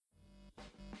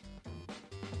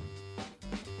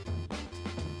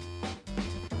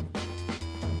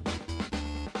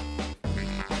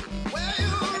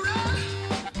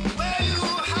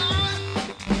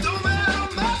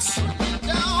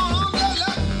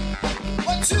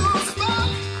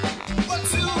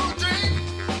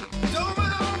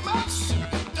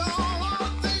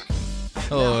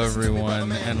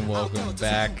everyone, and welcome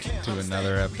back to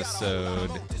another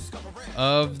episode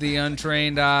of The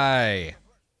Untrained Eye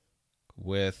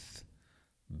with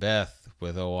Beth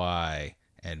with a Y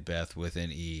and Beth with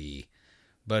an E.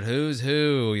 But who's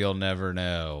who, you'll never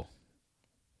know.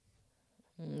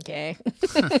 Okay.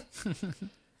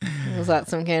 Was that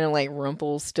some kind of like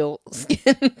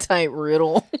Rumpelstiltskin type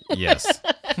riddle? Yes.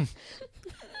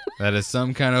 That is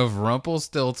some kind of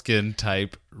Rumpelstiltskin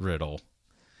type riddle.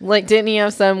 Like, didn't he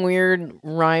have some weird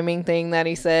rhyming thing that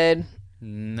he said?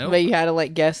 Nope. But you had to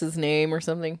like guess his name or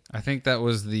something? I think that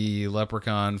was the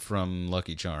leprechaun from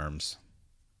Lucky Charms.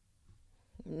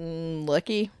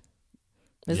 Lucky?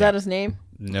 Is Yeah. that his name?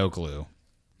 No clue.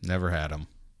 Never had him.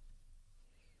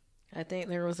 I think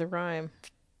there was a rhyme.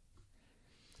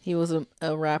 He was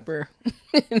a rapper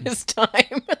in his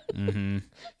time. Mm-hmm.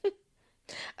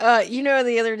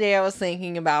 The other day I was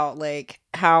thinking about like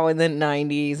how in the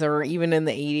 90s or even in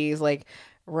the 80s, like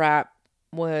rap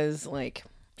was like,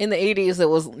 in the 80s it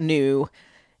was new,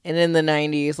 and in the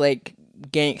 90s like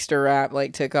gangster rap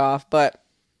like took off, but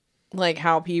like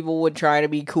how people would try to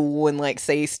be cool and like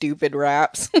say stupid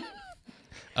raps.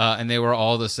 And they were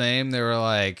all the same. They were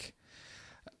like,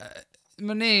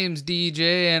 my name's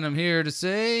DJ and I'm here to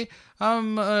say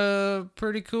I'm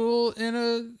pretty cool in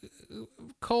a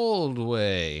cold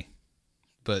way,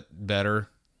 but better,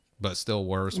 but still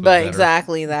worse. But better.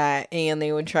 Exactly that. And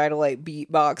they would try to like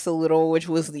beatbox a little, which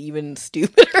was even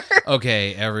stupider.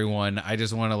 Okay, everyone, I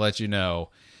just want to let you know,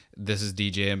 this is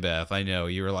DJ and Beth. I know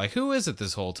you were like, who is it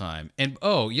this whole time? And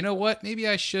oh, you know what? Maybe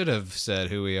I should have said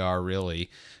who we are really,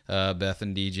 Beth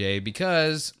and DJ,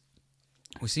 because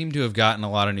we seem to have gotten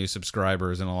a lot of new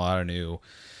subscribers and a lot of new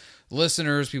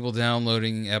listeners, people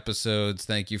downloading episodes.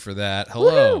 Thank you for that.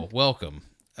 Hello, Woohoo! Welcome.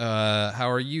 How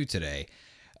are you today?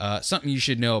 Something you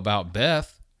should know about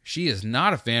Beth, she is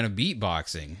not a fan of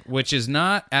beatboxing, which is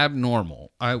not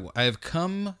abnormal. I've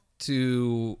come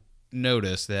to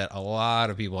notice that a lot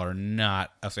of people are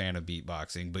not a fan of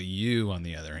beatboxing, but you, on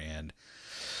the other hand,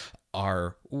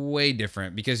 are way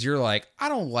different because you're like, I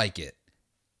don't like it.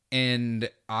 And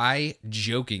I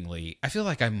jokingly, I feel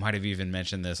like I might have even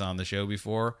mentioned this on the show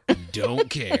before, don't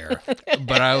care.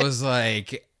 But I was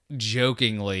like,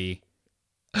 jokingly,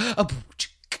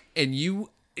 and you,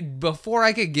 before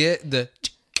I could get the,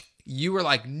 you were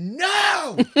like,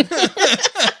 no!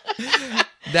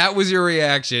 That was your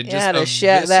reaction. You had to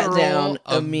shut that down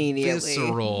immediately.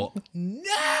 Visceral,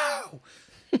 no!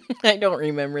 I don't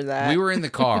remember that. We were in the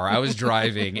car. I was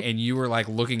driving, and you were like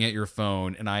looking at your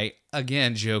phone, and I,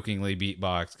 again, jokingly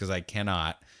beatboxed because I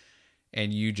cannot.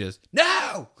 And you just,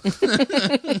 no!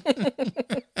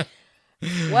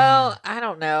 Well, I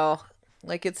don't know.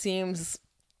 Like, it seems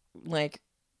like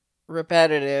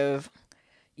repetitive,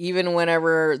 even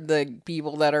whenever the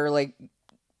people that are like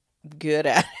good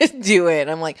at it do it.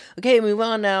 I'm like, okay, move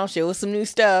on now. Show us some new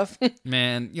stuff.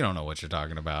 Man, you don't know what you're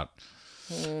talking about.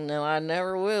 No, I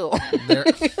never will.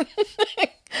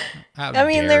 I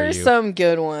mean, there's some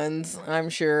good ones, I'm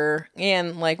sure.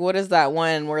 And like, what is that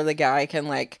one where the guy can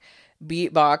like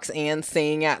beatbox and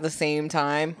sing at the same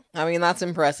time? I mean, that's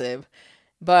impressive.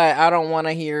 But I don't want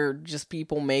to hear just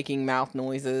people making mouth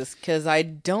noises, because I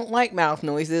don't like mouth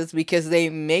noises because they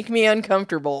make me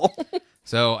uncomfortable.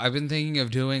 So I've been thinking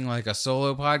of doing like a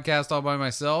solo podcast all by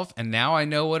myself, and now I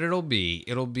know what it'll be.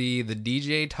 It'll be the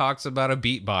DJ talks about a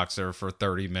beatboxer for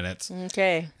 30 minutes.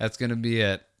 Okay. That's going to be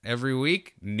it. Every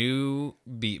week, new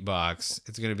beatbox.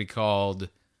 It's going to be called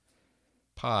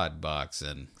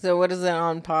Podboxing. So what is it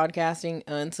on podcasting?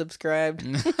 Unsubscribed?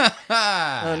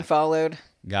 Unfollowed?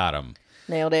 Got him.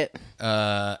 Nailed it.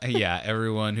 Yeah,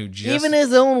 everyone who just... Even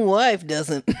his own wife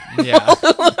doesn't. Yeah.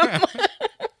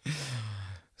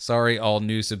 Sorry, all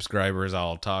new subscribers.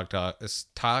 I'll talking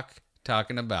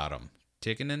about them.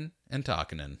 Ticking and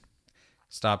talking.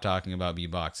 Stop talking about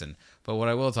beatboxing. But what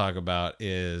I will talk about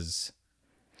is...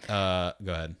 go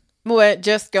ahead. What,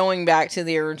 just going back to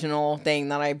the original thing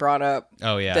that I brought up.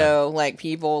 Oh, yeah. So, like,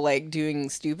 people, like,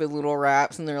 doing stupid little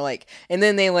raps, and they're like... And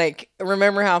then they, like...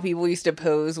 Remember how people used to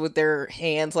pose with their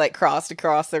hands, like, crossed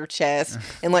across their chest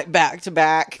and, like, back to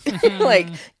back? Like,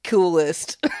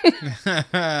 coolest.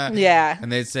 Yeah.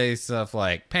 And they'd say stuff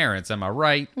like, parents, am I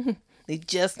right? They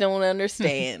just don't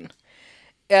understand.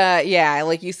 Yeah,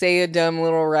 like, you say a dumb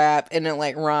little rap, and it,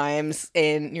 like, rhymes,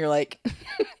 and you're like...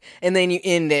 And then you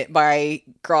end it by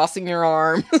crossing your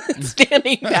arm,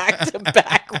 standing back to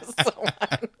back with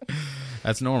someone.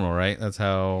 That's normal, right? That's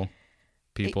how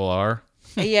people are.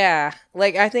 Yeah.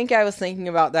 Like, I think I was thinking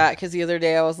about that because the other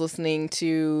day I was listening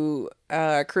to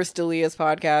Chris D'Elia's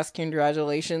podcast,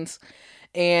 Congratulations.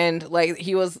 And like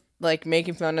he was like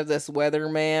making fun of this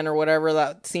weatherman or whatever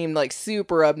that seemed like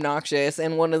super obnoxious.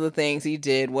 And one of the things he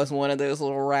did was one of those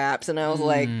little raps, and I was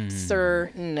like,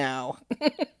 "Sir, no."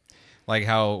 Like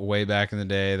how way back in the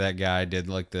day that guy did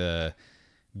like the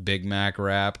Big Mac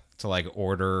rap to like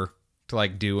order to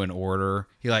like do an order.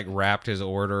 He like rapped his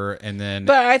order and then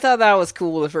But I thought that was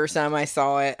cool the first time I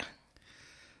saw it.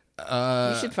 You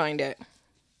uh should find it.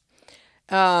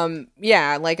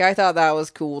 Yeah, like I thought that was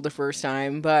cool the first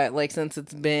time, but like since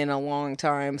it's been a long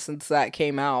time since that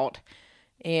came out,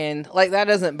 and like that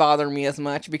doesn't bother me as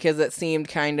much because it seemed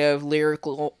kind of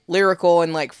lyrical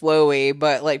and like flowy,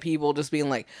 but like people just being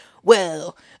like,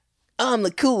 "Well, I'm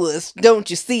the coolest, don't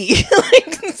you see?"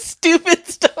 Like stupid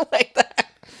stuff like that.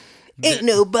 Ain't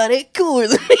nobody cooler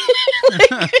than me.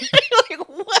 Like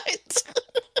what?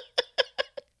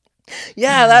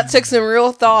 Yeah, that took some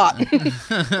real thought.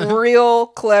 Real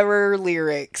clever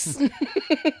lyrics.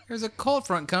 there's a cold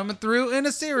front coming through in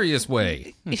a serious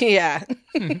way. Yeah.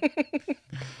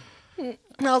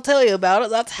 I'll tell you about it.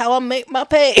 That's how I make my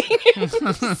pay.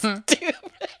 Stupid.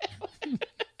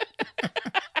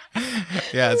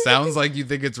 Yeah, it sounds like you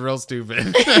think it's real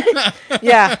stupid.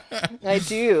 Yeah, I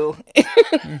do.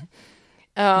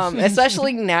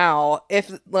 Especially now.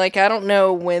 If like I don't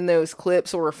know when those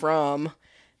clips were from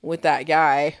with that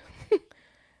guy,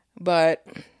 but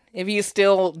if he's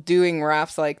still doing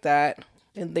raps like that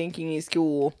and thinking he's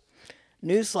cool,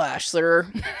 newsflash, sir,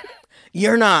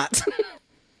 you're not.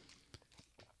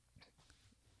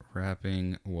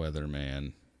 Rapping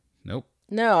weatherman. Nope.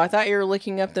 No, I thought you were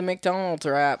looking up the McDonald's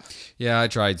rap. Yeah, I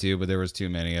tried to, but there was too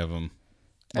many of them.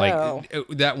 Like Oh.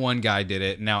 that one guy did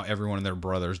it. Now everyone and their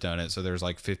brother's done it. So there's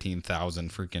like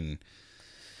 15,000 freaking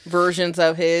Versions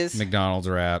of his. McDonald's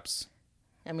raps.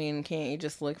 I mean, can't you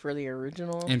just look for the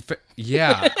original?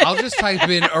 Yeah, I'll just type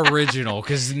in original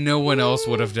because no one else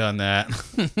would have done that.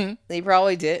 They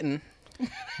probably didn't.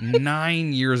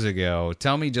 9 years ago.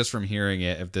 Tell me just from hearing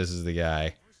it if this is the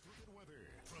guy.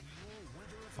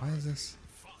 Why is this?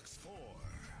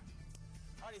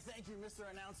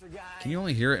 Can you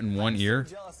only hear it in one ear?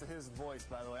 Jealous of his voice,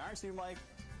 by the way, aren't you, Mike?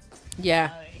 Yeah.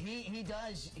 He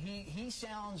does. He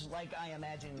sounds like I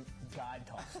imagine God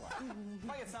talks like. If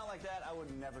I could sound like that, I would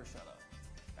never shut up.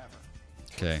 Ever.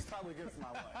 Okay. It's probably good for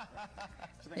my wife.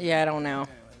 Yeah, I don't know.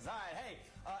 Anyways, all right, hey,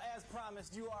 as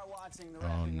promised, you are watching the Oh,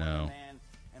 Rapping no. Weatherman,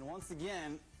 and once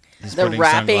again, He's The putting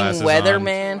rapping sunglasses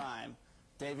weatherman. rhyme.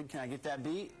 David, can I get that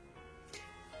beat?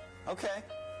 Okay.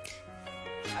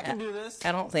 I can do this.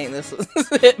 I don't think this was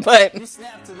it, but You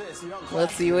snap to this. You don't clap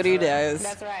let's to see what this, he all right? does.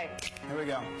 That's right. Here we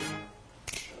go.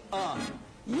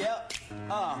 Yep.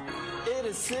 It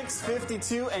is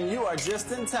 6:52 and you are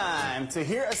just in time to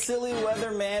hear a silly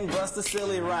weatherman bust a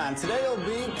silly rhyme. Today will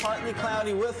be partly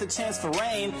cloudy with a chance for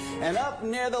rain, and up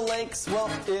near the lakes, well,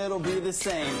 it'll be the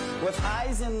same. With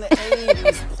highs in the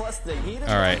 80s plus the heat of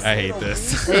All right, the I hate it'll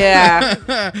this. be-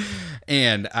 Yeah.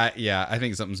 And I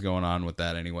think something's going on with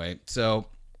that anyway. So,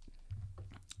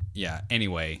 yeah.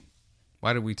 Anyway,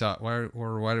 why did we talk? Why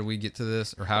did we get to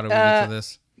this? Or how did we get to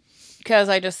this? Because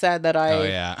I just said that I Oh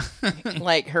yeah.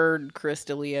 like heard Chris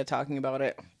D'Elia talking about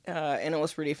it, and it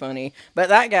was pretty funny. But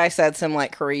that guy said some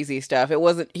like crazy stuff.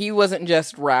 He wasn't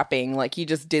just rapping, like he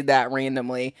just did that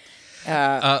randomly.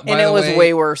 And by it the was way-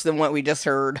 way worse than what we just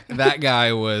heard. That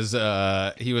guy was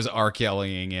he was R.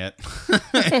 Kellying it.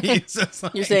 He's just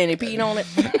like- You're saying he peed on it?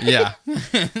 yeah.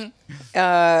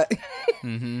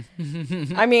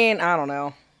 I mean, I don't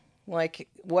know. Like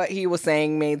what he was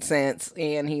saying made sense,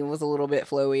 and he was a little bit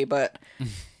flowy, but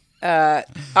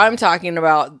I'm talking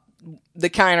about the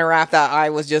kind of rap that I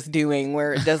was just doing,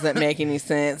 where it doesn't make any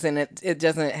sense, and it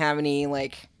doesn't have any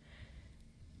like.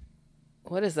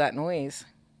 What is that noise?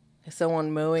 Is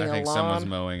someone mowing I a think lawn? someone's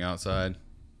mowing outside.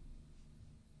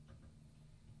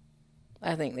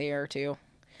 I think they are too.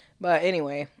 But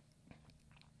anyway.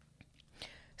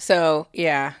 So,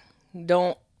 yeah.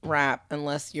 Don't rap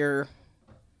unless you're...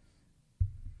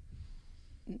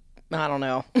 I don't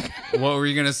know. What were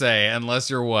you gonna say? Unless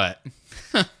you're what?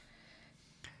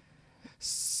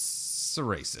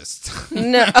 Racist.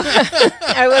 No.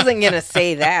 I wasn't going to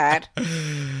say that.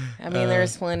 I mean,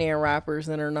 there's plenty of rappers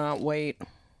that are not white.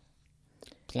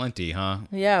 Plenty, huh?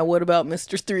 Yeah, what about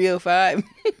Mr. 305?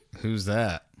 Who's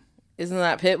that? Isn't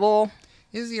that Pitbull?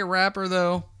 Is he a rapper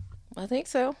though? I think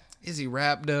so. Is he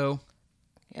rap though?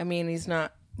 I mean, he's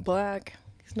not black.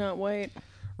 He's not white.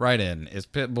 Right in. Is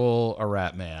Pitbull a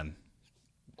rap man?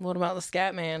 What about the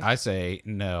Scat Man? I say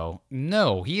no.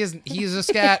 No, he is. He's a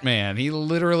scat man. He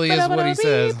literally is what he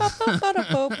says.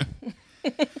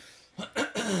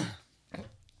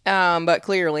 But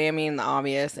clearly, I mean, the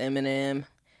obvious Eminem,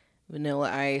 Vanilla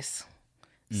Ice,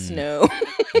 Snow.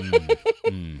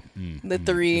 The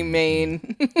three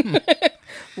main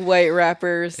white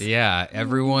rappers. Yeah,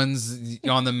 everyone's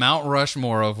on the Mount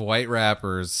Rushmore of white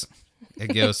rappers.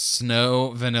 It goes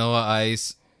Snow, Vanilla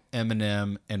Ice,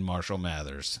 Eminem, and Marshall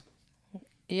Mathers.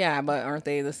 Yeah, but aren't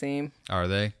they the same? Are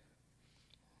they?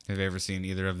 Have you ever seen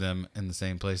either of them in the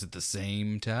same place at the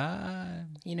same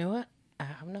time? You know what?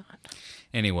 I'm not.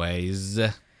 Anyways.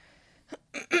 That's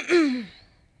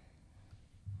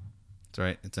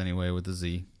right. It's anyway with the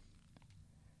Z.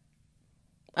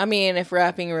 I mean, if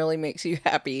rapping really makes you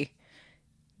happy,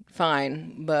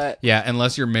 fine, but... Yeah,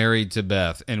 unless you're married to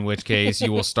Beth, in which case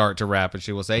you will start to rap and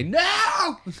she will say,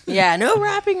 no! Yeah, no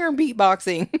rapping or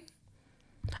beatboxing.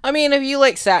 I mean, if you,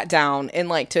 like, sat down and,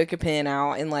 like, took a pen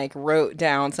out and, like, wrote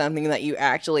down something that you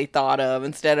actually thought of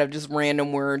instead of just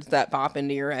random words that pop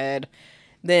into your head,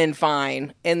 then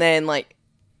fine. And then, like,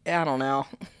 I don't know.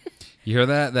 You hear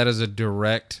that? That is a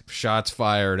direct shots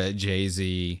fired at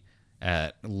Jay-Z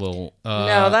at Lil...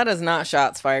 No, that is not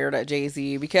shots fired at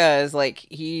Jay-Z because, like,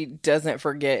 he doesn't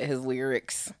forget his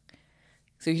lyrics.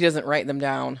 So he doesn't write them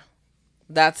down.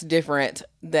 That's different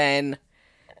than,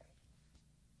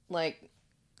 like,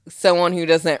 someone who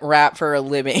doesn't rap for a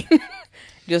living.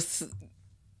 Just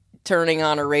turning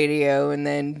on a radio and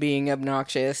then being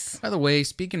obnoxious. By the way,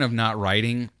 speaking of not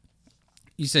writing,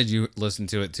 you said you listened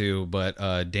to it too,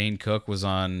 but Dane Cook was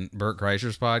on Bert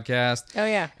Kreischer's podcast. Oh,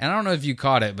 yeah. And I don't know if you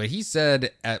caught it, but he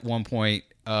said at one point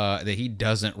that he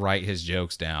doesn't write his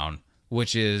jokes down,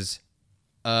 which is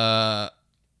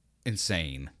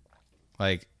insane.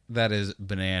 Like, that is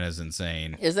bananas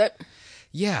insane. Is it?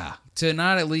 Yeah. To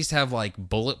not at least have, like,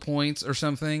 bullet points or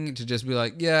something, to just be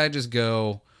like, yeah, I just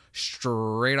go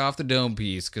straight off the dome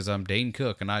piece because I'm Dane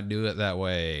Cook and I do it that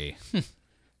way.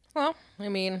 Well, I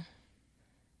mean,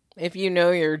 if you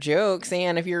know your jokes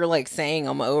and if you're, like, saying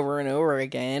them over and over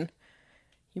again,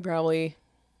 you probably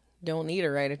don't need to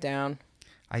write it down.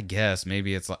 I guess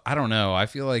maybe it's like, I don't know. I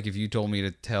feel like if you told me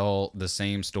to tell the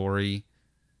same story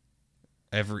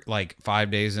every, like, 5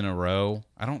 days in a row,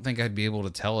 I don't think I'd be able to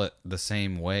tell it the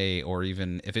same way. Or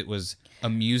even if it was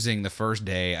amusing the first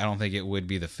day, I don't think it would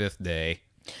be the fifth day.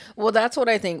 Well, that's what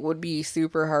I think would be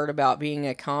super hard about being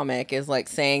a comic is, like,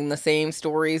 saying the same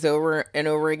stories over and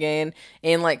over again.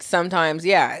 And, like, sometimes,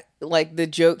 yeah, like, the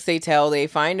jokes they tell, they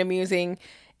find amusing,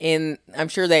 and I'm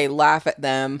sure they laugh at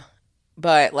them.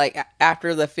 But, like,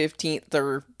 after the 15th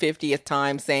or 50th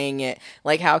time saying it,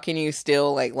 like, how can you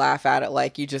still, like, laugh at it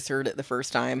like you just heard it the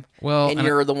first time? Well, and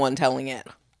you're the one telling it.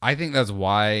 I think that's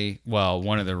why, well,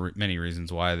 one of the many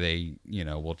reasons why they, you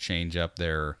know, will change up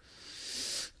their...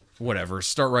 whatever,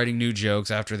 start writing new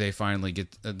jokes after they finally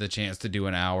get the chance to do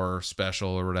an hour special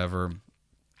or whatever.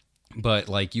 But,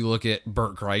 like, you look at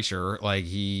Bert Kreischer, like,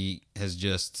 he has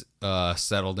just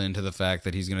settled into the fact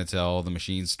that he's going to tell the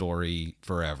Machine story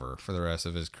forever, for the rest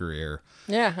of his career.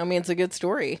 Yeah, I mean, it's a good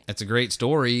story. It's a great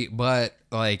story, but,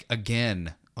 like,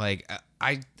 again,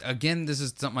 this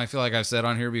is something I feel like I've said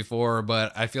on here before,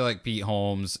 but I feel like Pete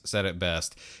Holmes said it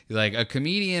best. Like, a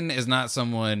comedian is not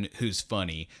someone who's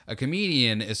funny. A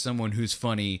comedian is someone who's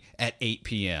funny at 8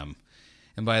 p.m.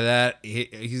 And by that,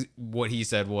 what he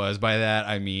said was, by that,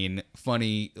 I mean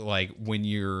funny, like, when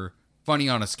you're funny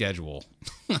on a schedule.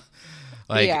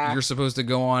 Like, yeah. You're supposed to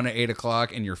go on at 8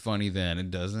 o'clock and you're funny then.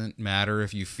 It doesn't matter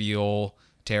if you feel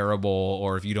terrible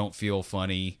or if you don't feel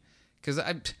funny. Because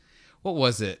what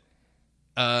was it?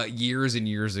 Years and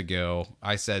years ago,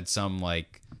 I said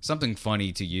something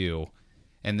funny to you,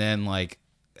 and then, like,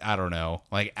 I don't know,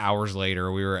 like, hours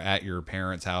later, we were at your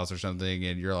parents' house or something,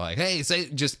 and you're like, hey, say,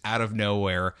 just out of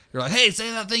nowhere, you're like, hey,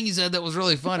 say that thing you said that was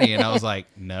really funny, and I was like,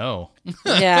 no.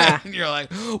 Yeah. And you're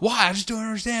like, why? I just don't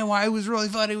understand why it was really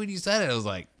funny when you said it. I was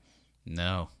like,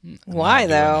 no. Why,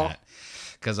 though?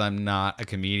 Because I'm not a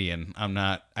comedian.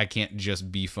 I can't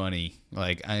just be funny.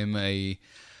 Like,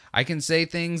 I can say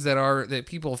things that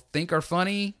people think are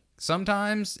funny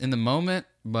sometimes in the moment,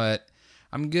 but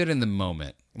I'm good in the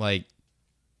moment. Like,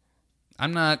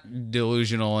 I'm not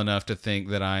delusional enough to think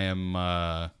that I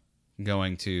am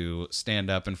going to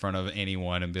stand up in front of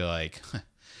anyone and be like,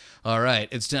 all right,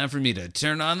 it's time for me to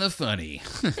turn on the funny.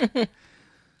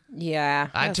 Yeah.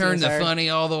 I that turned seems the hard. funny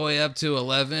all the way up to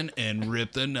 11 and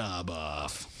ripped the knob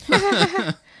off.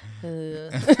 But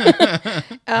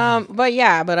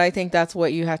I think that's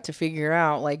what you have to figure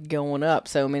out, like, going up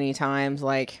so many times.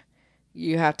 Like,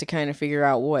 you have to kind of figure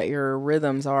out what your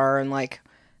rhythms are and, like,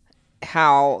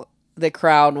 how the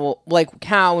crowd will, like,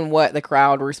 how and what the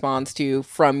crowd responds to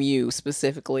from you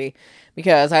specifically.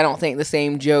 Because I don't think the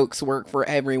same jokes work for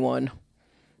everyone.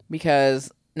 Because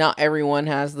not everyone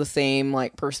has the same,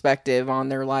 like, perspective on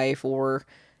their life or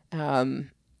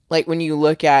like when you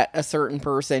look at a certain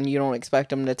person, you don't expect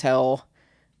them to tell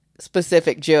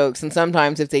specific jokes. And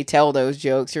sometimes if they tell those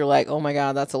jokes, you're like, oh my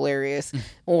God, that's hilarious.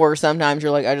 Or sometimes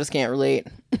you're like, I just can't relate.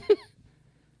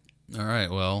 All right,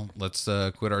 well, let's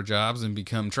quit our jobs and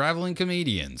become traveling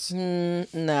comedians.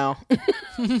 No.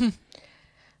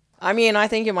 I mean, I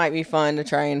think it might be fun to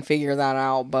try and figure that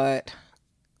out, but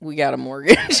we got a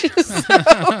mortgage.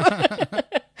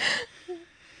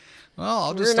 Well,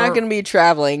 I'll just We're not going to be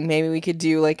traveling. Maybe we could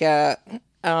do like a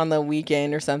on the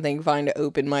weekend or something, find an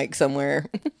open mic somewhere.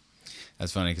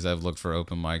 That's funny because I've looked for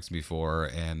open mics before,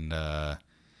 and I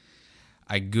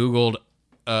Googled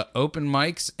open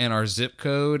mics and our zip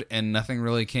code, and nothing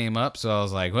really came up. So I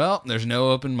was like, well, there's no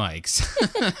open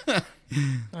mics.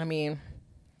 I mean,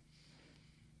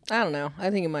 I don't know.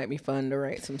 I think it might be fun to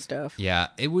write some stuff. Yeah,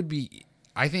 it would be.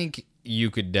 I think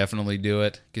you could definitely do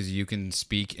it because you can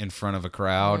speak in front of a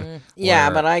crowd.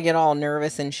 Yeah, but I get all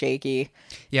nervous and shaky.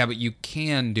 Yeah, but you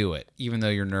can do it, even though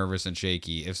you're nervous and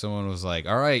shaky. If someone was like,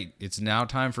 all right, it's now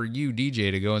time for you,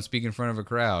 DJ, to go and speak in front of a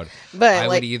crowd, But, I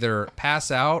like- would either pass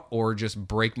out or just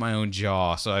break my own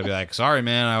jaw. So I'd be like, sorry,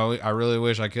 man, I really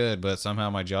wish I could, but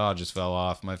somehow my jaw just fell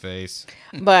off my face.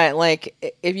 But,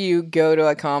 like, if you go to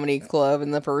a comedy club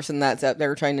and the person that's up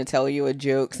there trying to tell you a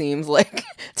joke seems, like,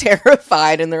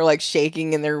 terrified and they're, like,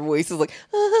 shaking and their voice is like,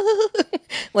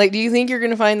 like, do you think you're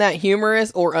going to find that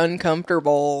humorous or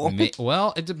uncomfortable?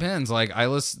 Well, it depends. Like, I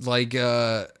would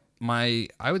say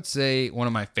one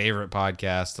of my favorite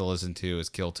podcasts to listen to is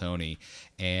Kill Tony.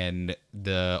 And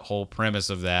the whole premise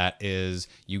of that is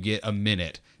you get a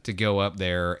minute to go up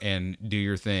there and do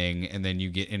your thing, and then you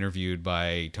get interviewed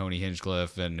by Tony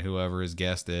Hinchcliffe and whoever his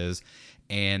guest is.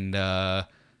 And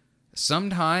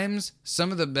sometimes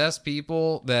some of the best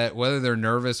people that, whether they're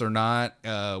nervous or not,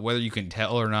 whether you can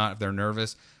tell or not if they're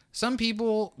nervous, some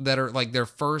people that are like their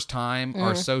first time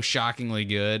are so shockingly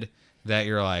good that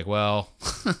you're like, well,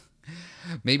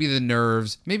 maybe the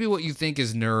nerves, maybe what you think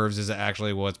is nerves is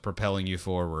actually what's propelling you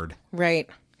forward. Right.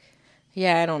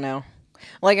 Yeah, I don't know.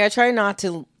 Like, I try not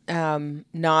to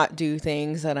not do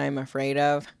things that I'm afraid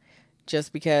of,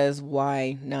 just because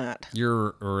why not?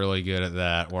 You're really good at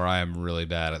that, where I am really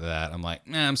bad at that. I'm like,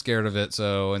 I'm scared of it.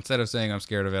 So instead of saying I'm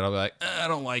scared of it, I'll be like, I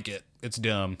don't like it. It's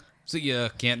dumb. See ya.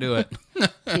 Can't do it.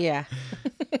 Yeah.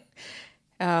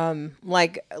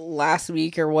 Like last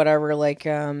week or whatever, like,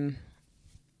 I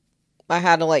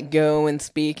had to like go and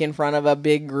speak in front of a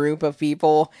big group of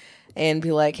people and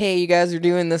be like, hey, you guys are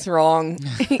doing this wrong.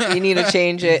 You need to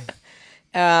change it.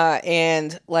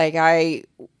 And like, I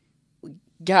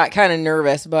got kind of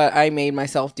nervous, but I made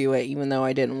myself do it even though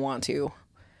I didn't want to.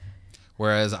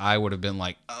 Whereas I would have been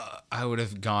like, I would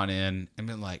have gone in and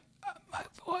been like, my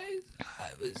voice,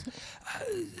 I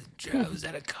was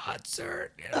at a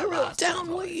concert. I wrote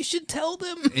down what you should tell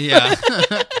them. Yeah.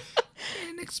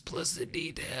 In explicit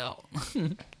detail.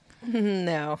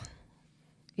 No.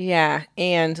 Yeah,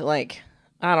 and like,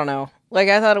 I don't know. Like,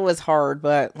 I thought it was hard,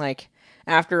 but like,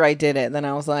 after I did it, then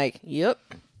I was like, yep,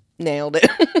 nailed it.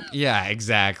 Yeah,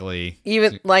 exactly.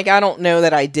 Even, like, I don't know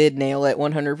that I did nail it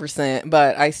 100%,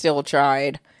 but I still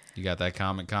tried. You got that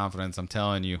comic confidence, I'm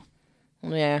telling you.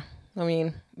 Yeah, I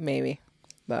mean, maybe,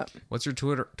 but. What's your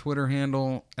Twitter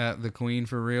handle at the Queen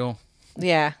for real?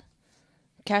 Yeah.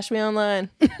 Cash me online.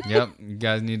 Yep, you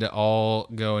guys need to all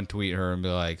go and tweet her and be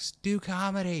like, do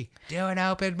comedy, do an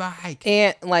open mic.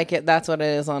 And, like, that's what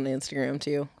it is on Instagram,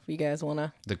 too, if you guys want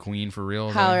to The Queen for real?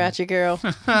 is holler that- at your girl.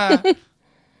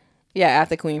 Yeah, at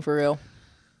the Queen for real.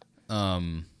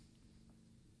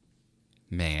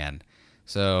 Man.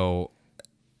 So,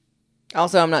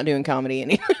 Also, I'm not doing comedy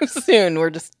anytime soon.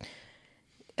 We're just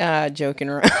joking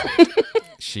around.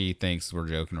 she thinks we're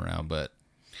joking around, but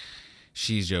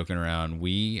she's joking around.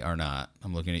 We are not.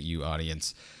 I'm looking at you,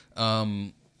 audience.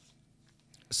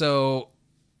 So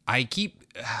I keep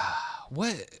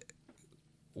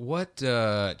what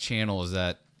channel is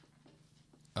that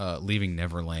Leaving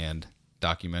Neverland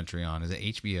documentary on? Is it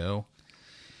HBO?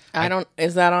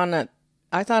 Is that on a,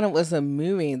 I thought it was a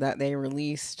movie that they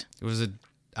released. It was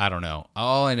I don't know.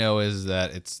 All I know is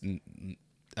that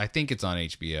I think it's on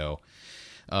HBO.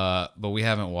 But we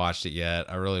haven't watched it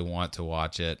yet. I really want to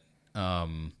watch it.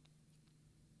 I've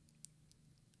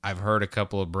heard a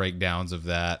couple of breakdowns of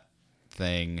that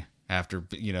thing after,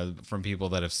 from people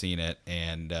that have seen it.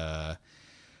 And,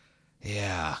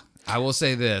 yeah, I will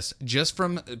say this, just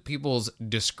from people's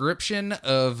description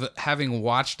of having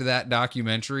watched that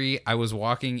documentary, I was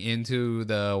walking into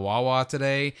the Wawa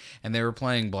today and they were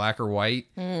playing Black or White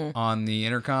on the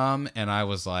intercom. And I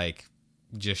was like,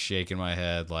 just shaking my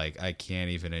head. Like, I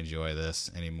can't even enjoy this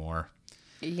anymore.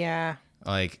 Yeah.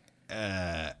 Like,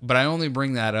 but I only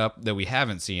bring that up that we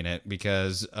haven't seen it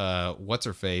because what's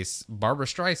her face, Barbara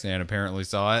Streisand apparently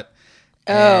saw it.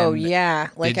 Oh And yeah,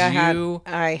 like did you,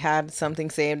 I had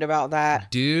something saved about that.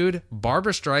 dude?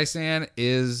 Barbara Streisand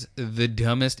is the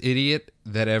dumbest idiot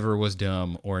that ever was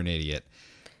dumb or an idiot.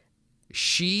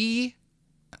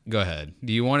 Go ahead.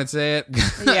 Do you want to say it?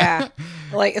 Yeah.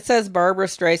 Like it says, Barbara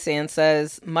Streisand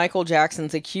says Michael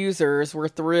Jackson's accusers were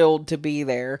thrilled to be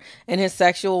there, and his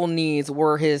sexual needs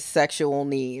were his sexual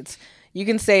needs. You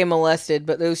can say molested,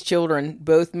 but those children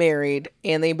both married,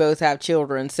 and they both have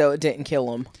children, so it didn't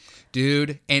kill them.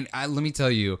 Dude, and let me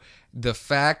tell you, the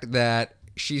fact that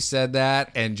she said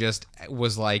that and just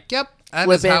was like, yep, that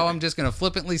is how I'm just going to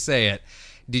flippantly say it.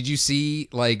 Did you see,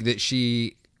 like, that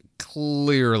she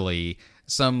clearly,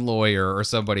 some lawyer or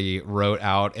somebody wrote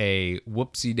out a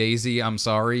whoopsie daisy, I'm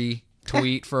sorry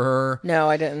tweet for her? No,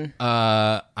 I didn't.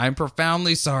 I'm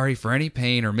profoundly sorry for any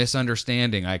pain or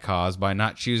misunderstanding I caused by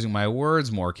not choosing my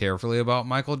words more carefully about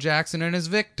Michael Jackson and his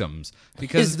victims.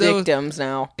 Because victims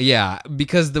now. Yeah,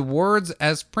 because the words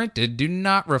as printed do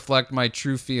not reflect my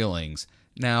true feelings.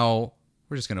 Now,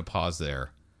 we're just going to pause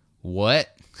there. What?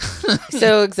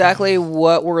 So exactly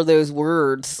what were those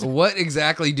words? What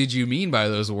exactly did you mean by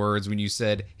those words when you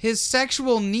said his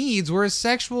sexual needs were his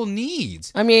sexual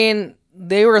needs? I mean,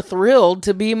 they were thrilled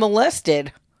to be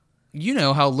molested. You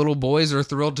know how little boys are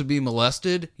thrilled to be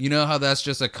molested? You know how that's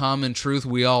just a common truth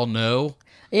we all know?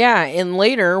 Yeah, and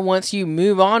later, once you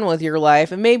move on with your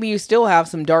life, and maybe you still have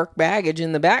some dark baggage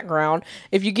in the background,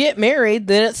 if you get married,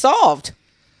 then it's solved.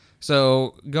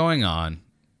 So, going on,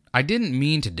 I didn't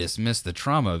mean to dismiss the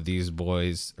trauma of these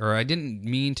boys, or I didn't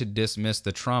mean to dismiss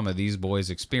the trauma these boys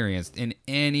experienced in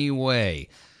any way.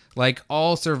 Like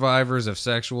all survivors of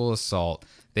sexual assault,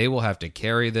 they will have to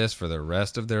carry this for the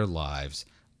rest of their lives.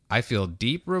 I feel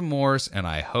deep remorse, and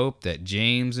I hope that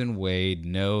James and Wade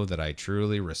know that I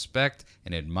truly respect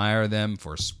and admire them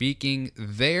for speaking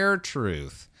their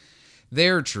truth.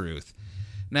 Their truth.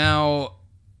 Now,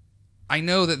 I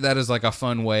know that that is like a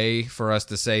fun way for us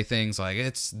to say things like,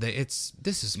 this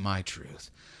is my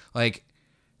truth. Like,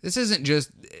 this isn't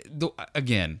just,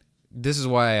 again, this is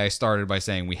why I started by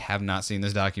saying we have not seen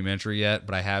this documentary yet,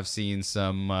 but I have seen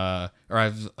some, or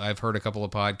I've heard a couple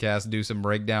of podcasts do some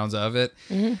breakdowns of it.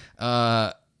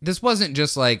 Mm-hmm. This wasn't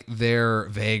just like their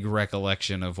vague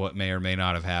recollection of what may or may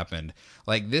not have happened.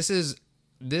 Like this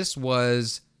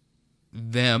was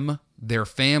them, their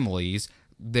families,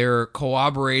 their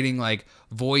corroborating like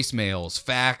voicemails,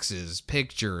 faxes,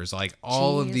 pictures, like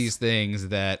all of these things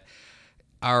that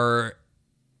are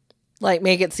like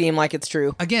make it seem like it's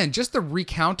true. Again, just the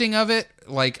recounting of it,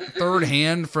 like third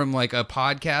hand from like a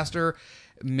podcaster,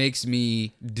 makes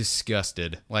me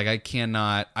disgusted. Like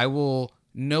I will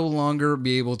no longer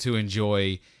be able to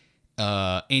enjoy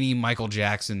any Michael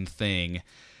Jackson thing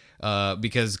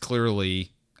because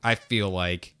clearly I feel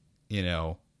like,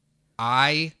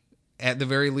 I at the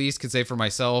very least could say for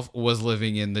myself was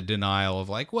living in the denial of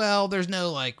like, well, there's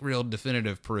no like real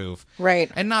definitive proof.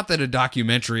 Right. And not that a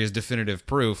documentary is definitive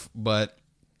proof, but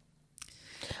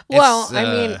well, I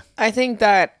mean, I think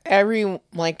that I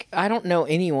don't know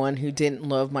anyone who didn't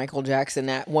love Michael Jackson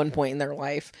at one point in their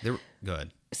life.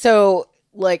 Good. So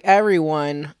like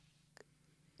everyone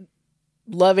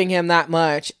loving him that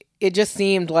much, it just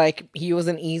seemed like he was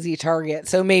an easy target.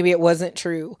 So maybe it wasn't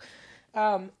true.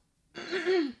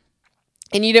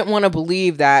 And you didn't want to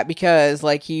believe that because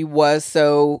like he was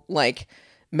so like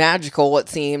magical, it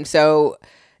seemed. So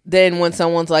then when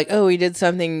someone's like, oh, he did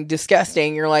something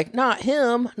disgusting, you're like, not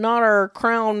him, not our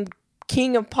crown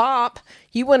king of pop.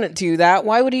 He wouldn't do that.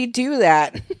 Why would he do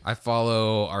that? I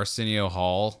follow Arsenio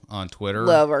Hall on Twitter.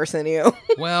 Love Arsenio.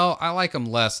 Well, I like him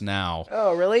less now.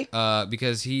 Oh, really?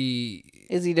 Because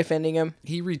Is he defending him?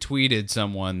 He retweeted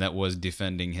someone that was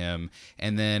defending him,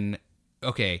 and then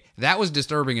okay, that was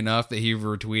disturbing enough that he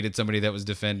retweeted somebody that was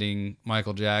defending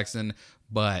Michael Jackson,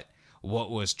 but what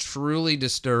was truly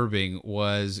disturbing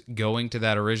was going to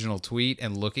that original tweet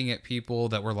and looking at people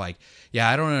that were like, yeah,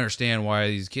 I don't understand why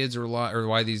these kids are or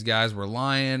why these guys were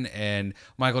lying, and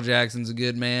Michael Jackson's a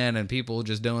good man, and people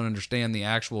just don't understand the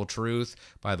actual truth.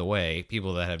 By the way,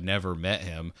 people that have never met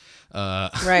him.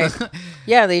 Right.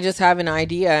 Yeah, they just have an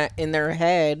idea in their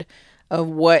head of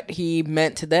what he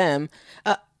meant to them.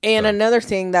 And another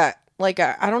thing that, like,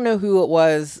 I don't know who it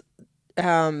was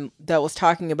that was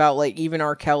talking about, like, even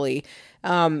R. Kelly.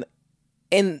 And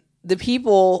the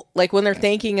people, like, when they're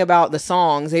thinking about the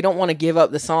songs, they don't want to give up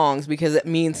the songs because it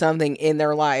means something in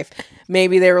their life.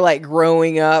 Maybe they were, like,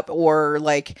 growing up or,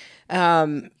 like...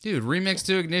 Dude, Remix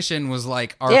to Ignition was,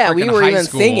 like, our we were high even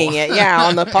school. singing it,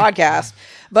 on the podcast.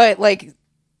 But, like...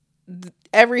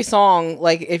 every song,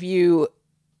 like if you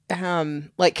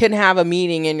like can have a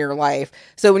meaning in your life.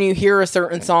 So when you hear a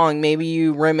certain song, maybe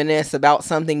you reminisce about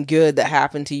something good that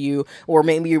happened to you, or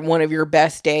maybe one of your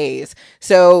best days.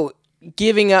 So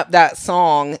giving up that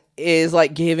song is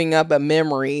like giving up a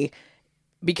memory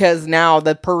because now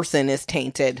the person is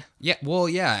tainted. Yeah, well,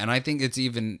 yeah, and I think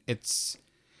it's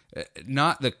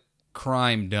not the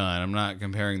crime done. I'm not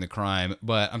comparing the crime,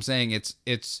 but I'm saying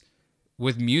it's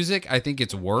with music. I think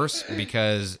it's worse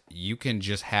because you can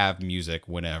just have music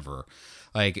whenever.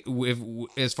 Like with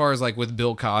as far as like with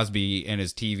Bill Cosby and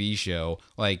his TV show,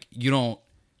 like you don't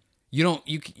you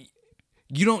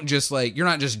don't just like you're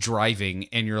not just driving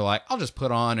and you're like I'll just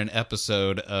put on an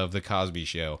episode of the Cosby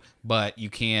Show, but you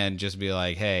can just be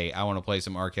like, hey, I want to play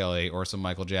some R. Kelly or some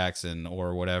Michael Jackson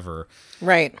or whatever.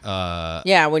 Right.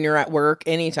 Yeah, when you're at work,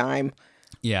 anytime.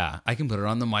 Yeah, I can put it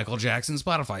on the Michael Jackson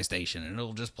Spotify station and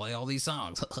it'll just play all these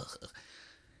songs.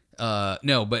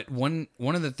 No, but one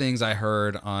of the things I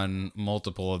heard on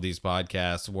multiple of these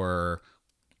podcasts were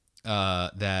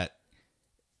that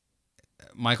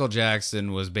Michael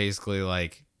Jackson was basically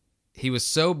like he was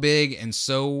so big and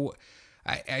so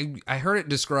I heard it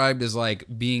described as like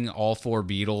being all four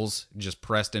Beatles just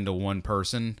pressed into one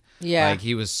person. Yeah. Like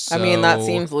he was so, I mean, that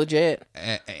seems legit.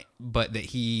 but that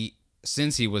he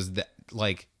since he was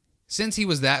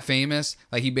that famous,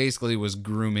 like he basically was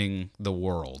grooming the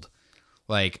world.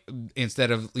 Like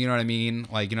instead of, you know what I mean?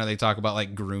 Like, you know, they talk about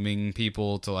like grooming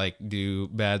people to like do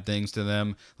bad things to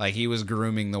them. Like he was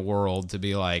grooming the world to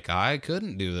be like, I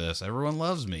couldn't do this. Everyone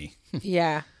loves me.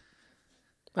 Yeah.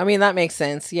 I mean, that makes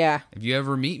sense. Yeah. If you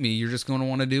ever meet me, you're just going to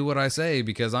want to do what I say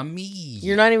because I'm me.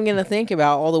 You're not even going to think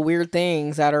about all the weird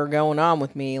things that are going on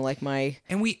with me. Like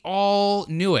and we all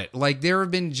knew it. Like there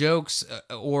have been jokes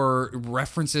or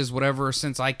references, whatever,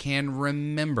 since I can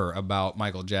remember about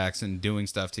Michael Jackson doing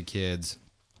stuff to kids.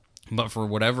 But for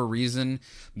whatever reason,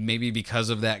 maybe because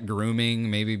of that grooming,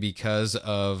 maybe because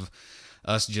of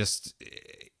us just...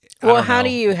 Well, how do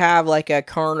you have like a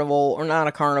carnival, or not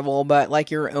a carnival, but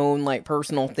like your own like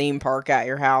personal theme park at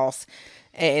your house?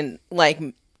 And like...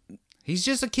 He's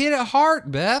just a kid at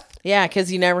heart, Beth. Yeah, because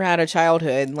he never had a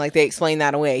childhood. Like they explain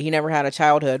that away. He never had a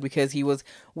childhood because he was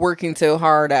working so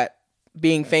hard at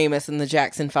being famous in the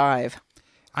Jackson 5.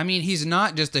 I mean, he's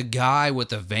not just a guy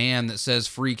with a van that says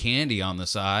free candy on the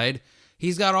side.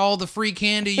 He's got all the free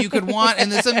candy you could want in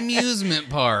this amusement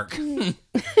park.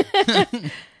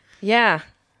 Yeah.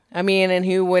 I mean, and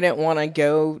who wouldn't want to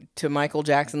go to Michael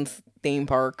Jackson's theme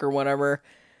park or whatever?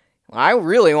 I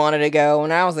really wanted to go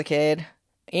when I was a kid.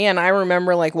 And I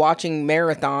remember like watching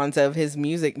marathons of his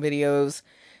music videos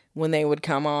when they would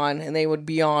come on, and they would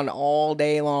be on all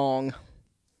day long.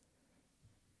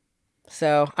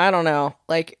 So, I don't know.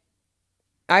 Like,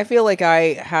 I feel like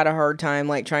I had a hard time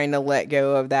like trying to let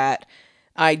go of that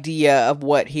idea of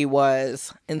what he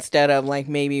was instead of like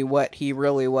maybe what he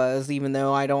really was, even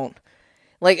though I don't...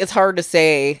 Like, it's hard to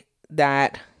say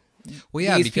that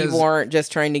these people aren't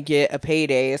just trying to get a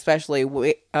payday, especially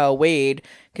Wade,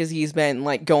 because he's been,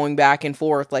 like, going back and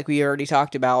forth, like we already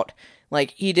talked about. Like,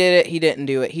 he did it, he didn't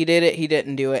do it. He did it, he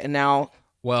didn't do it. And now,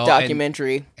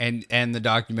 documentary. And the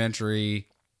documentary...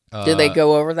 did they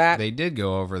go over that? They did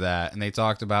go over that, and they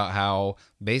talked about how,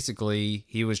 basically,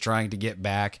 he was trying to get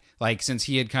back, like, since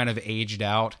he had kind of aged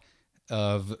out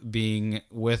of being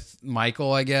with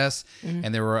Michael, I guess,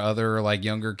 and there were other like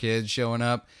younger kids showing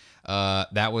up.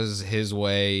 That was his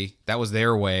way. That was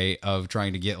their way of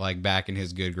trying to get like back in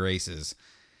his good graces.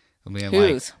 I mean,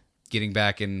 like getting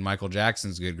back in Michael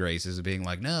Jackson's good graces of being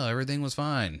like, no, everything was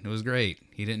fine. It was great.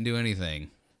 He didn't do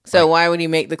anything. So why would he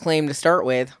make the claim to start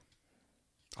with?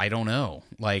 I don't know.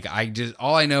 Like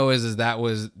all I know is that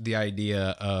was the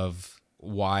idea of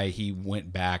why he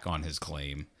went back on his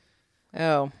claim.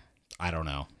 Oh. I don't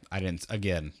know. I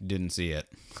didn't see it.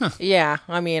 Yeah,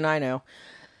 I mean, I know.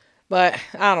 But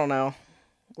I don't know.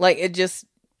 Like, it just,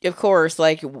 of course,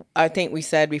 like I think we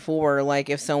said before, like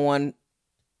if someone,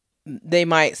 they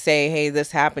might say, hey,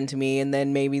 this happened to me, and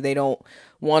then maybe they don't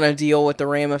want to deal with the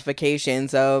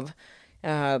ramifications of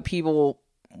people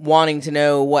wanting to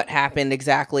know what happened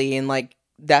exactly, and like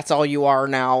that's all you are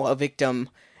now, a victim.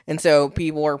 And so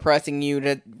people are pressing you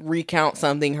to recount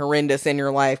something horrendous in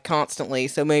your life constantly.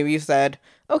 So maybe you said,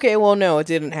 okay, well, no, it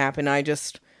didn't happen. I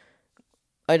just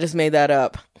made that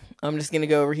up. I'm just going to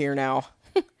go over here now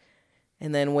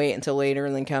and then wait until later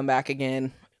and then come back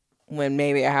again when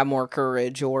maybe I have more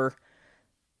courage, or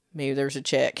maybe there's a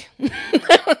check.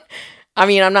 I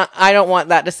mean, I don't want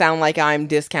that to sound like I'm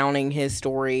discounting his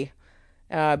story,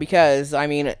 because I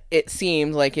mean, it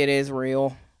seems like it is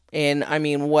real. And I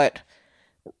mean,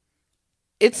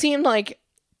 it seemed like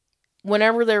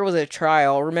whenever there was a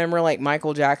trial, remember like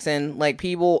Michael Jackson, like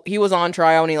he was on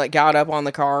trial and he like got up on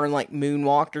the car and like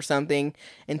moonwalked or something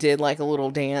and did like a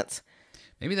little dance.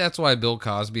 Maybe that's why Bill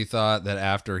Cosby thought that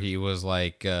after he was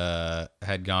like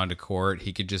had gone to court,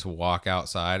 he could just walk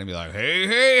outside and be like, "Hey,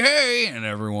 hey, hey," and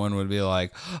everyone would be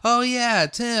like, "Oh yeah,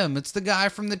 Tim, it's the guy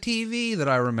from the TV that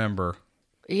I remember."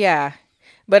 Yeah.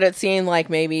 But it seemed like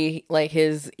maybe like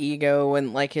his ego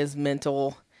and like his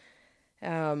mental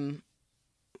well,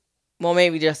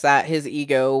 maybe just that his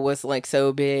ego was like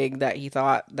so big that he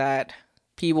thought that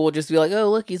people would just be like,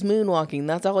 "Oh, look, he's moonwalking.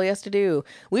 That's all he has to do.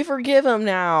 We forgive him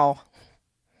now."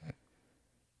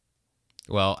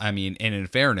 Well, I mean, and in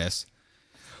fairness,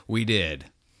 we did.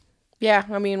 Yeah,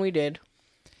 I mean, we did.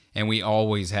 And we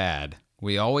always had.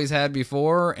 We always had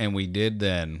before, and we did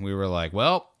then. We were like,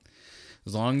 well,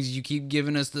 as long as you keep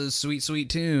giving us those sweet, sweet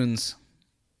tunes.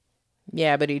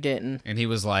 Yeah, but he didn't. And he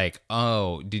was like,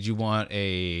 oh, did you want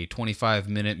a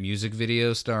 25-minute music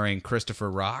video starring Christopher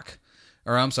Rock?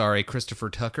 Or, I'm sorry, Christopher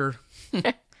Tucker?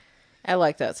 I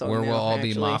like that song. Where now, we'll all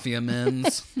actually. be mafia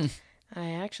men's?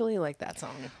 I actually like that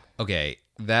song. Okay,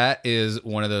 that is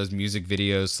one of those music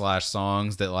videos /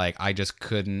 songs that, like, I just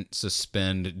couldn't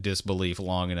suspend disbelief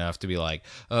long enough to be like,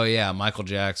 oh, yeah, Michael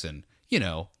Jackson. You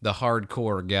know, the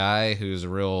hardcore guy who's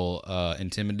real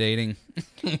intimidating.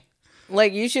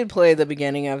 Like, you should play the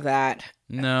beginning of that.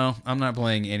 No, I'm not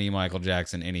playing any Michael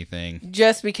Jackson anything.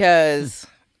 Just because...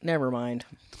 Never mind.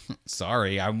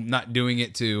 Sorry, I'm not doing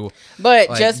it to But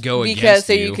like, just go because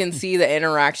so against you can see the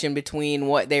interaction between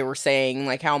what they were saying,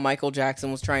 like how Michael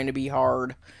Jackson was trying to be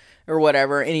hard or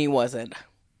whatever, and he wasn't.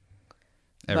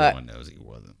 Everyone knows he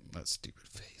wasn't. That stupid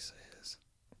face of his.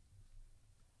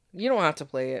 You don't have to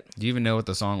play it. Do you even know what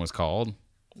the song was called?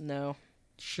 No.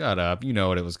 Shut up. You know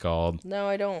what it was called. No,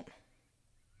 I don't.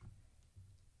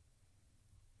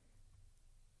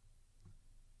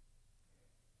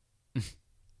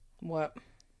 What?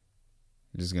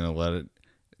 You're just going to let it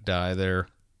die there?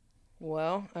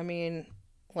 Well, I mean,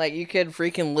 like, you could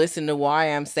freaking listen to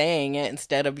why I'm saying it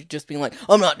instead of just being like,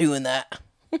 I'm not doing that.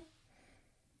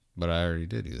 But I already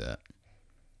did do that.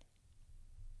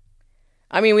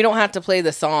 I mean, we don't have to play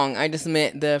the song. I just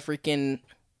meant the freaking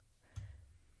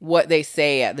what they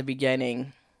say at the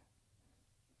beginning.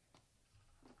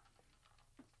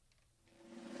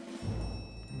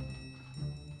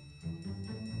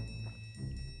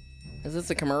 Is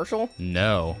this a commercial?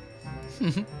 No.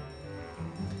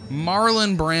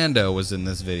 Marlon Brando was in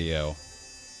this video.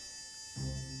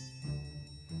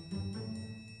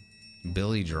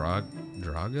 Billy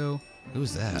Drago?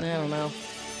 Who's that? I don't know.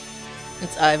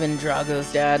 It's Ivan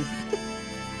Drago's dad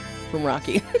from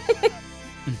Rocky.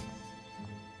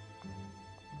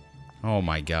 Oh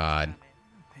my god.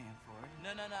 No,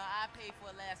 I paid for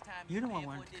it last time. You the one paid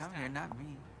wanted for to it come this here, time. not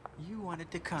me. You wanted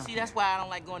to come. See, that's why I don't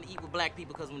like going to eat with black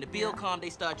people, because when the bill come,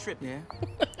 they start tripping.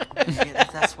 Yeah. Yeah,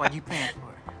 that's why you paying for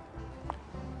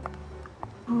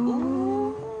it.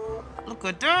 Ooh, look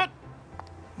at that.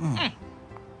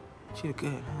 You're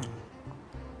good, huh?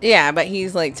 Yeah, but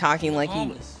he's like talking like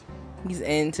Homeless. he's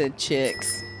into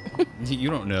chicks.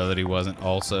 You don't know that he wasn't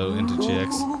also into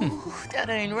chicks. Ooh, that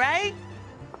ain't right.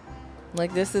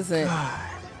 Like, this isn't. God.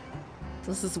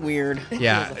 This is weird.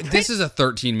 Yeah, this is a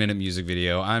 13-minute music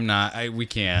video. We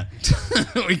can't.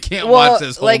 We can't Well, watch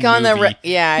this whole like on movie.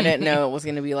 yeah, I didn't know it was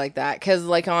gonna be like that because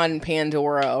like on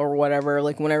Pandora or whatever,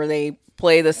 like whenever they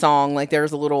play the song, like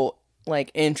there's a little like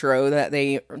intro that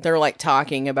they're like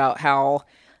talking about how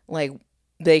like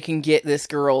they can get this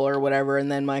girl or whatever,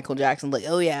 and then Michael Jackson's like,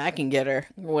 oh yeah, I can get her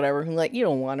or whatever. I'm like, you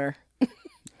don't want her.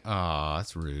 Aw,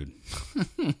 that's rude.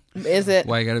 Is it?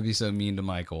 Why you gotta be so mean to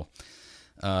Michael?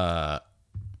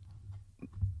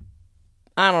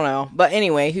 I don't know, but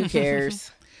anyway, who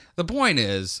cares? The point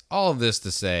is, all of this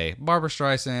to say, Barbara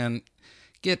Streisand,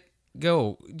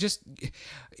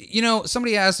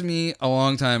 somebody asked me a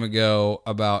long time ago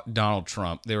about Donald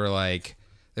Trump. They were like,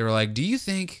 do you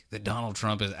think that Donald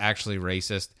Trump is actually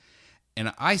racist?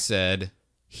 And I said,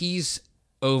 he's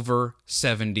over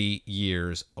 70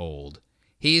 years old.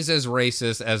 He's as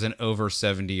racist as an over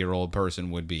 70-year-old person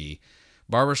would be.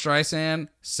 Barbara Streisand,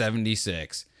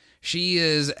 76. She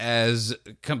is as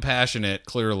compassionate,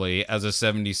 clearly, as a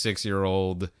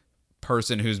 76-year-old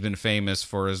person who's been famous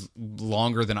for as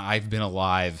longer than I've been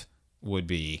alive would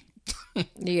be.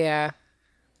 Yeah.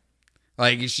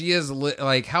 Like, she is,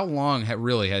 like, how long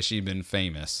really has she been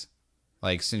famous?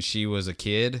 Like, since she was a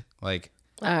kid? Like,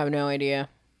 I have no idea.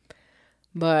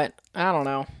 But I don't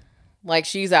know. Like,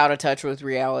 she's out of touch with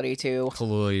reality, too.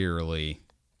 clearly.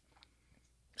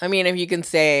 I mean, if you can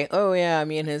say, oh, yeah, I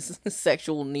mean, his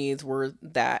sexual needs were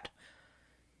that.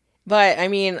 But, I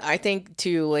mean, I think,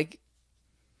 too, like,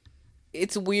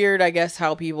 it's weird, I guess,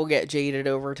 how people get jaded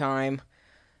over time.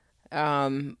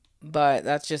 But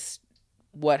that's just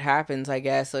what happens, I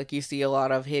guess. Like, you see a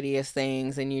lot of hideous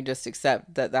things and you just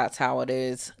accept that that's how it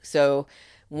is. So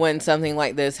when something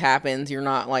like this happens, you're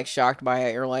not like shocked by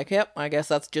it. You're like, yep, I guess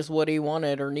that's just what he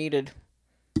wanted or needed.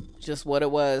 Just what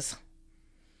it was.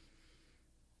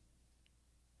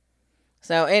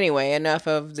 So anyway, enough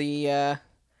of the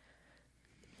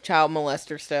child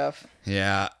molester stuff.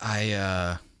 Yeah,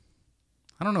 I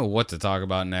don't know what to talk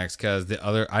about next because the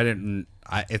other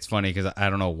it's funny because I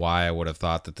don't know why I would have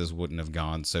thought that this wouldn't have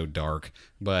gone so dark,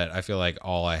 but I feel like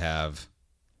all I have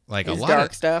like Is a lot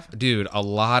dark of stuff. dude, a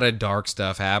lot of dark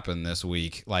stuff happened this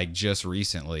week, like just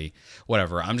recently.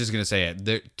 Whatever, I'm just gonna say it.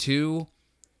 The two,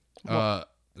 go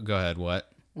ahead.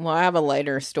 What? Well, I have a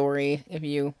lighter story if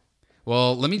you.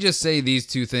 Well, let me just say these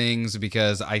two things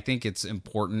because I think it's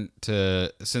important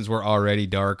to, since we're already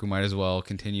dark, we might as well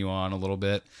continue on a little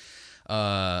bit.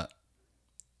 The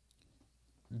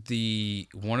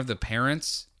one of the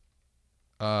parents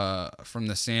from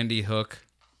the Sandy Hook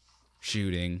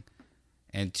shooting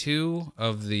and two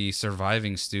of the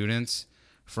surviving students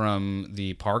from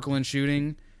the Parkland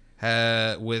shooting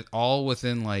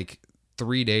within like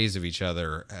 3 days of each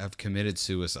other have committed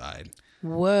suicide.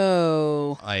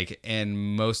 Whoa. Like,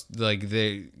 and most like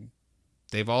they've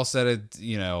all said it,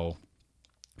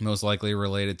 most likely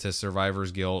related to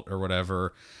survivor's guilt or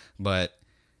whatever, but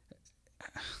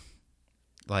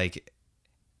like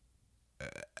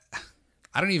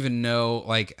I don't even know.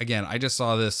 Like, again, I just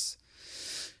saw this.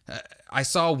 I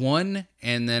saw one,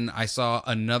 and then I saw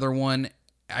another one.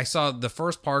 I saw the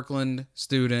first Parkland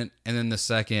student, and then the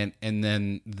second, and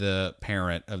then the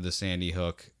parent of the Sandy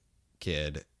Hook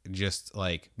kid. Just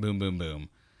like boom, boom, boom.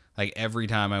 Like every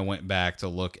time I went back to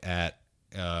look at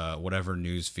whatever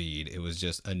news feed, it was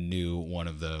just a new one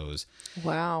of those.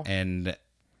 Wow. And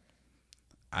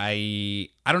I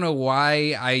don't know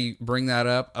why I bring that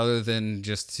up other than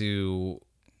just to,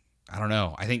 I don't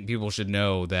know. I think people should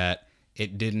know that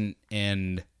it didn't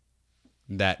end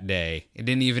that day. It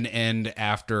didn't even end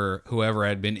after whoever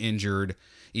had been injured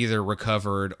either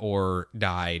recovered or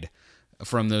died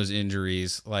from those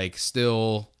injuries. Like,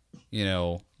 still,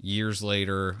 years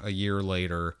later, a year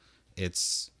later,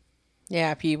 it's...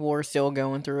 Yeah, people are still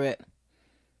going through it.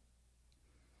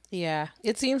 Yeah,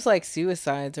 it seems like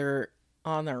suicides are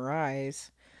on the rise.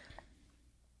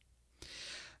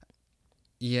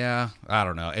 Yeah, I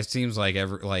don't know. It seems like I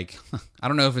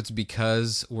don't know if it's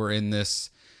because we're in this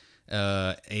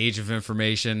age of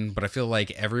information, but I feel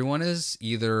like everyone is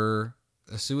either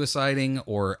suiciding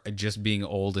or just being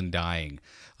old and dying.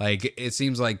 Like, it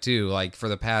seems like too, like for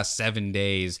the past 7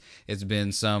 days, it's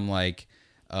been some like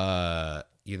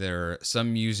either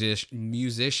some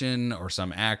musician or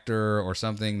some actor or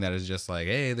something that is just like,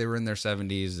 hey, they were in their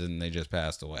 70s and they just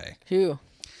passed away. Who?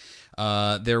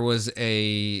 There was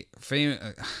a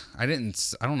I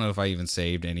don't know if I even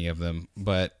saved any of them,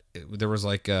 but there was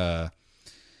like I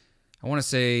want to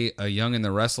say a Young and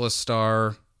the Restless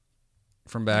star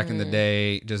from back in the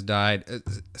day just died.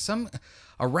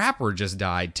 A rapper just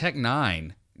died. Tech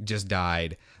Nine just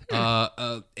died.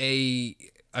 A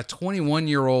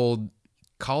 21-year-old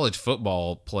college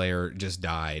football player just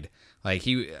died. Like,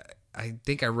 I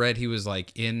think I read he was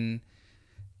lifting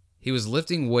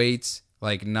weights,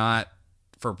 like not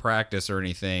for practice or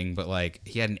anything, but like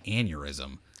he had an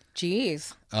aneurysm.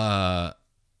 Jeez.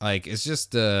 Like, it's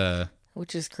just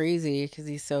Which is crazy because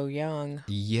he's so young.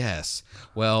 yes.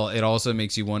 Well, it also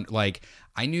makes you wonder. Like,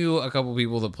 I knew a couple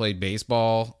people that played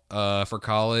baseball for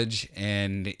college,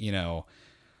 and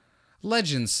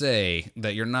legends say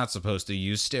that you're not supposed to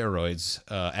use steroids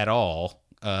at all,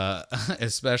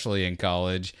 especially in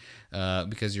college,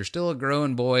 because you're still a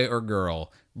growing boy or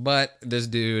girl. But this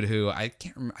dude who I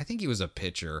can't remember, I think he was a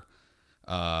pitcher.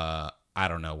 I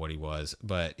don't know what he was,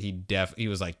 but he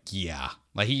was like, yeah.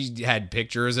 Like, he had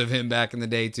pictures of him back in the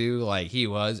day too. Like, he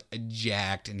was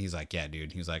jacked, and he's like, yeah,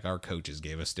 dude. He was like, our coaches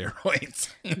gave us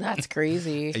steroids. That's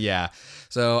crazy. Yeah.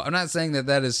 So I'm not saying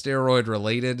that is steroid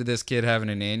related to this kid having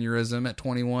an aneurysm at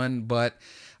 21, but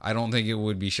I don't think it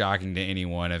would be shocking to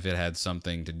anyone if it had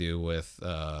something to do with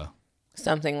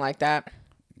Something like that.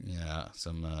 yeah,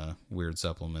 some weird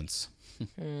supplements.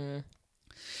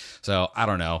 So I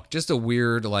don't know. Just a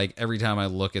weird, like, every time I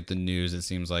look at the news, it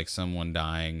seems like someone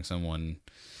dying,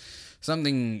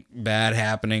 something bad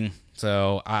happening.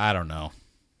 So I don't know.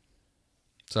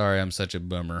 Sorry, I'm such a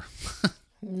bummer.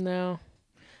 No.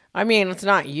 I mean, it's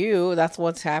not you. That's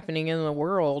what's happening in the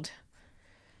world.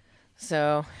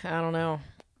 So, I don't know.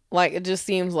 Like, it just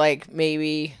seems like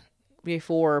maybe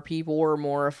before people were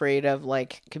more afraid of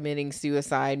like committing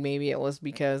suicide. Maybe it was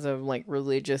because of like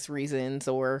religious reasons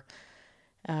or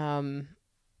like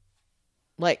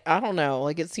I don't know,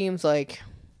 like it seems like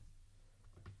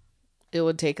it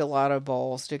would take a lot of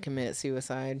balls to commit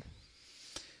suicide.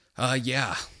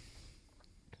 Yeah.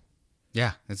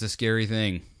 Yeah, it's a scary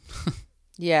thing.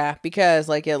 Yeah, because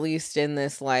like at least in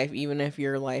this life, even if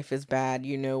your life is bad,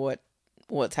 you know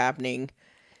what's happening.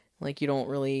 Like you don't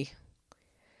really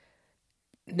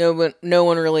no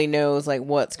one really knows like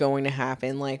what's going to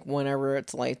happen like whenever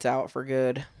it's lights out for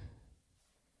good.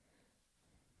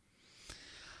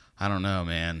 I don't know,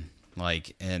 man.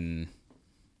 Like, and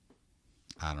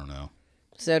I don't know.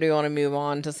 So do you want to move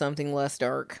on to something less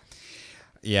dark?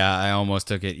 Yeah, I almost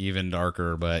took it even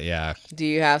darker, but yeah. Do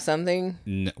you have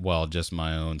something? Well, just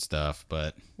my own stuff,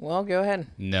 but Well, go ahead.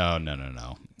 no.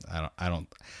 I don't.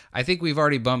 I think we've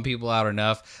already bummed people out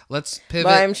enough. Let's pivot.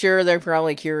 But I'm sure they're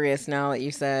probably curious now that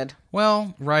you said.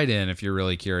 Well, write in if you're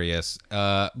really curious.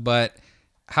 But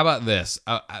how about this?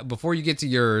 Before you get to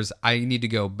yours, I need to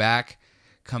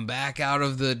come back out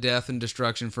of the death and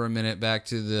destruction for a minute, back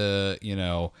to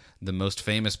the most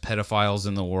famous pedophiles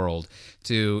in the world.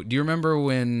 Do you remember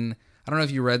when, I don't know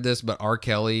if you read this, but R.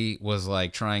 Kelly was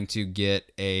like trying to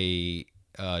get a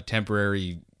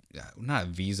temporary, not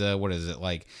visa, what is it,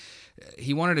 like,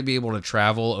 he wanted to be able to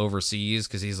travel overseas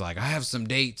because he's like, I have some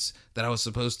dates that I was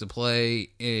supposed to play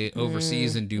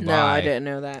overseas in Dubai. No, I didn't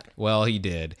know that. Well, he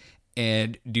did.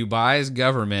 And Dubai's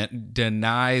government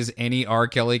denies any R.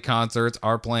 Kelly concerts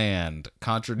are planned,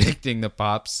 contradicting the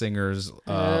pop singer's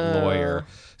lawyer.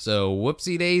 So,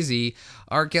 whoopsie daisy,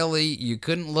 R. Kelly, you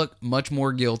couldn't look much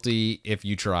more guilty if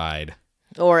you tried.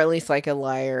 Or at least like a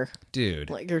liar. Dude.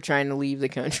 Like you're trying to leave the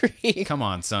country. Come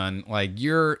on, son. Like,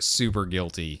 you're super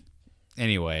guilty.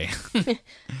 Anyway.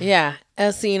 Yeah,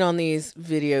 as seen on these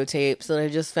videotapes that I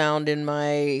just found in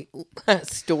my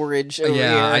storage over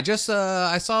here.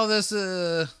 I saw this.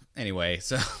 Anyway,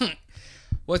 so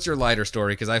what's your lighter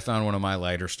story? Because I found one of my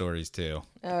lighter stories too.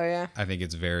 Oh, yeah? I think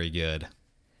it's very good.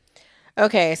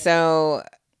 Okay, so,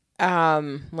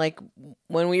 like,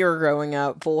 when we were growing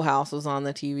up, Full House was on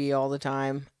the TV all the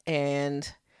time, and,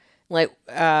 like,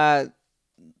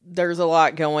 there's a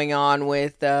lot going on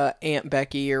with Aunt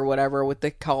Becky or whatever with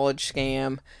the college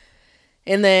scam.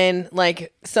 And then,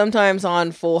 like, sometimes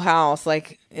on Full House,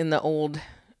 like, in the old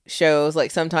shows,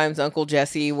 like, sometimes Uncle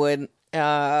Jesse would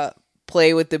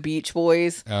play with the Beach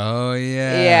Boys. Oh,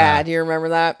 yeah. Yeah, do you remember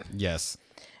that? Yes.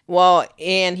 Well,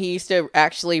 and he used to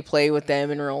actually play with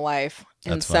them in real life.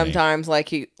 And That's funny. sometimes,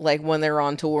 like when they're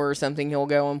on tour or something, he'll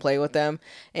go and play with them.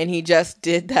 And he just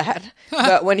did that.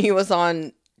 But when he was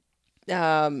on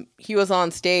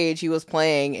stage, he was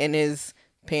playing, and his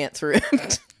pants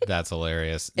ripped. That's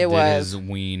hilarious. It Did was. his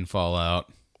ween fall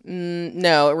out?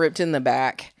 No, it ripped in the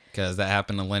back. Because that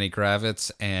happened to Lenny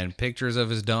Kravitz, and pictures of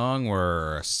his dong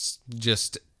were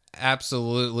just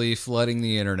absolutely flooding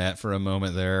the internet for a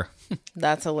moment there.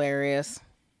 That's hilarious.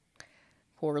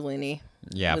 Poor Lenny.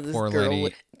 Yeah, with his poor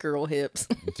Lenny. girl hips.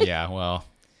 Yeah, well.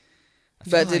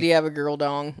 But did he have a girl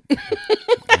dong?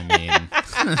 I mean,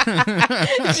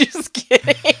 Just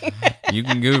kidding. you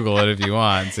can Google it if you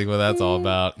want and see what that's all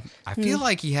about. I feel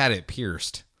like he had it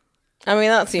pierced. I mean,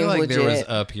 that I feel seems like legit. there was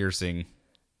a piercing.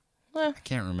 Eh. I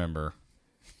can't remember.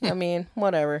 I mean,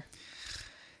 whatever.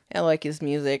 I like his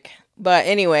music. But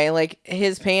anyway, like,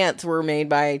 his pants were made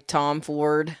by Tom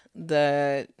Ford.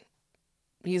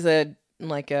 He's a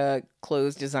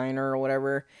clothes designer or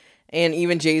whatever. And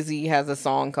even Jay-Z has a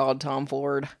song called Tom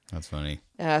Ford. That's funny.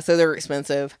 So they're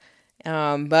expensive.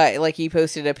 But like he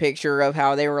posted a picture of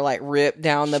how they were like ripped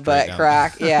down the butt down.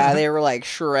 crack. Yeah, they were like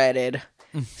shredded.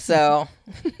 So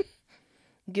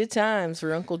good times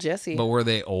for Uncle Jesse. But were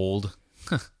they old?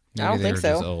 Maybe I don't they think were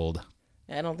so. just old.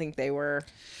 I don't think they were.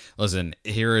 Listen,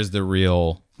 here is the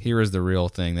real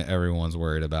thing that everyone's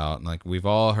worried about. Like, we've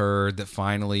all heard that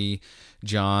finally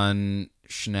John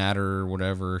Schnatter,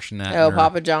 whatever, Schnatter. Oh,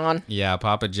 Papa John. Yeah,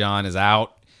 Papa John is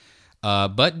out.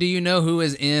 But do you know who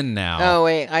is in now? Oh,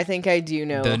 wait. I think I do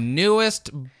know. The newest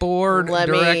board Let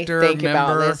director me think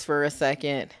member. about this for a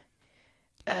second.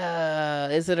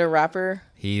 Is it a rapper?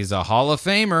 He's a Hall of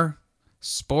Famer,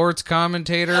 sports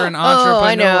commentator, and entrepreneur. Oh,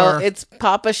 I know. It's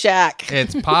Papa Shaq.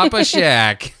 It's Papa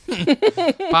Shaq.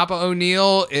 Papa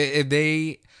O'Neal,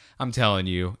 I'm telling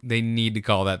you, they need to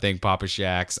call that thing Papa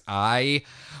Shaq's. I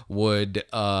would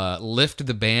lift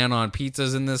the ban on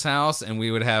pizzas in this house, and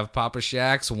we would have Papa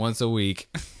Shaq's once a week.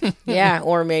 Yeah,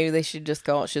 or maybe they should just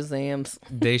call it Shazam's.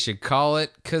 They should call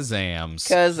it Kazams.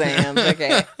 Kazam's,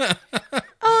 okay.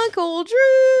 Uncle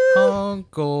Drew.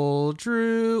 Uncle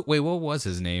Drew. Wait, what was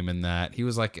his name in that? He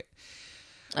was like,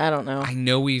 I don't know. I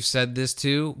know we've said this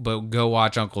too, but go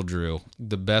watch Uncle Drew.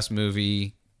 The best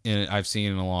movie I've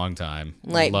seen in a long time.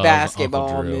 Like Love basketball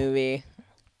Uncle Drew. movie.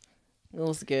 It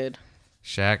was good.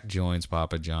 Shaq joins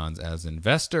Papa John's as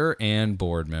investor and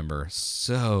board member.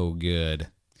 So good.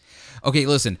 Okay,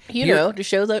 listen. To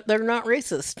show that they're not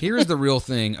racist. Here's the real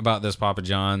thing about this Papa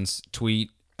John's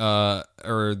tweet, or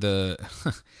the,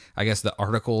 I guess the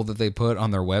article that they put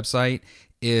on their website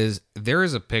is there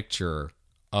is a picture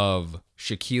of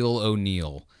Shaquille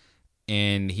O'Neal,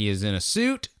 and he is in a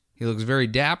suit. He looks very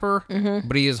dapper,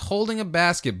 but he is holding a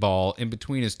basketball in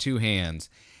between his two hands.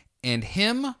 And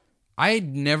him,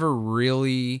 I'm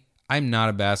not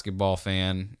a basketball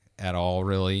fan at all,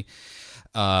 really.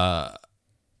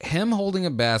 Him holding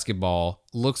a basketball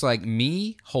looks like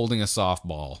me holding a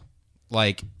softball.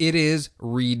 Like, it is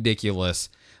ridiculous.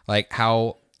 Like,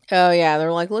 how... Oh, yeah.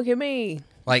 They're like, look at me.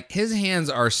 Like, his hands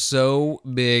are so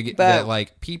big that,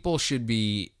 like, people should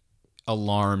be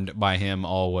alarmed by him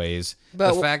always.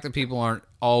 The fact that people aren't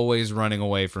always running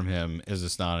away from him is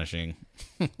astonishing.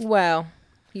 Well,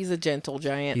 he's a gentle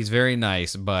giant. He's very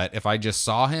nice, but if I just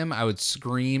saw him, I would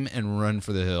scream and run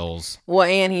for the hills. Well,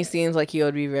 and he seems like he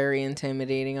would be very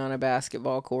intimidating on a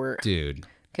basketball court. Dude.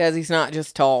 Because he's not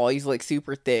just tall, he's like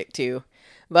super thick too.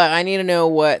 But I need to know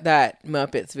what that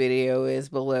Muppets video is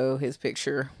below his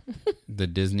picture. The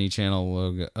Disney Channel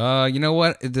logo. You know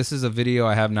what? This is a video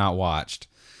I have not watched.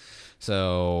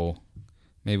 So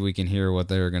maybe we can hear what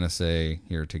they're going to say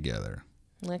here together.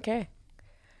 Okay.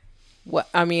 What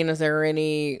I mean, is there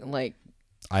any like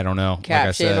I don't know. caption, like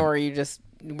I said,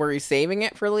 or were you saving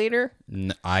it for later?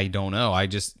 I don't know. I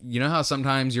just, you know how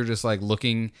sometimes you're just like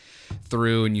looking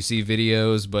through and you see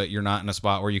videos, but you're not in a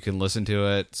spot where you can listen to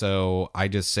it. So I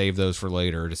just save those for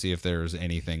later to see if there's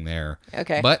anything there.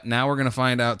 Okay. But now we're going to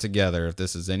find out together if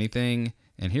this is anything.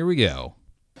 And here we go.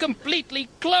 Completely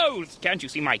clothed. Can't you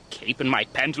see my cape and my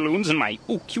pantaloons and my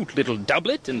cute little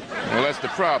doublet? And well, that's the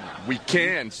problem. We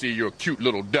can see your cute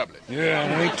little doublet. Yeah,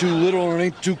 it ain't too little and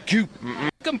ain't too cute.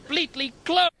 Completely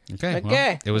clothed. Okay.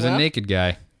 Well, it was a naked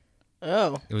guy.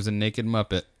 Oh. It was a naked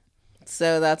Muppet.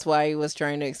 So that's why he was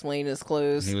trying to explain his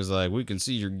clothes. He was like, we can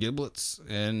see your giblets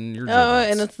and your giblets. Oh,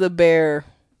 and it's the bear.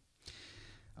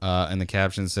 And the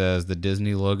caption says, the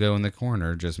Disney logo in the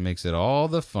corner just makes it all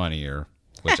the funnier.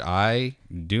 Which I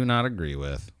do not agree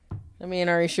with. I mean,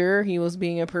 are you sure he was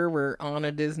being a pervert on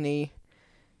a Disney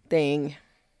thing?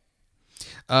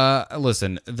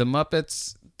 Listen, the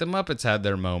Muppets had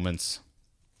their moments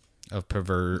of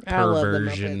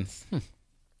perversion.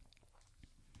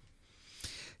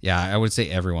 Yeah, I would say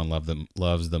everyone loves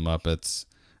the Muppets.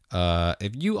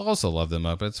 If you also love the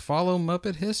Muppets, follow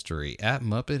Muppet History at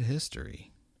Muppet History.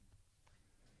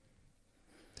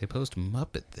 They post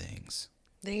Muppet things.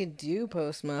 They do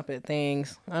post Muppet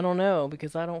things. I don't know,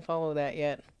 because I don't follow that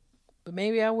yet. But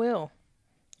maybe I will.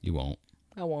 You won't.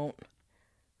 I won't.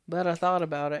 But I thought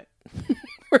about it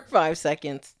for 5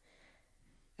 seconds.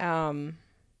 So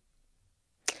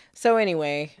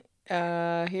anyway,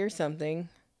 here's something.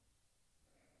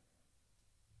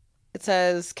 It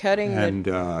says cutting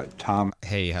Tom.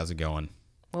 Hey, how's it going?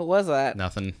 What was that?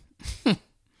 Nothing.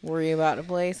 Were you about to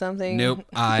play something? Nope.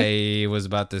 I was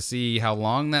about to see how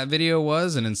long that video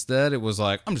was, and instead it was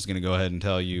like, I'm just going to go ahead and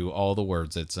tell you all the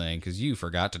words it's saying, because you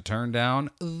forgot to turn down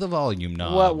the volume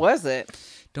knob. What was it?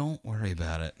 Don't worry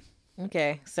about it.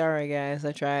 Okay. Sorry, guys.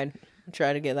 I tried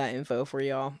to get that info for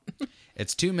y'all.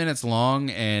 It's 2 minutes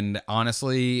long, and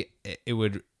honestly, I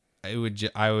would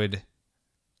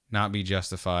not be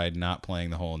justified not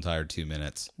playing the whole entire 2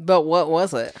 minutes. But what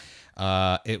was it?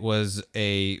 It was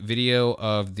a video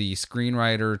of the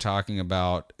screenwriter talking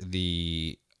about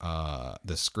the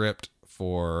script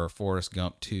for Forrest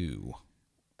Gump 2.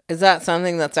 Is that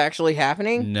something that's actually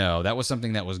happening? No, that was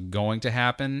something that was going to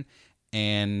happen,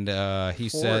 and he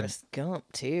said Forrest Gump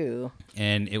 2.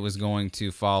 And it was going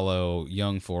to follow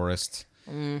young Forrest,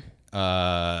 who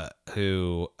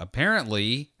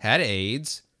apparently had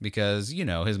AIDS because, you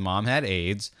know, his mom had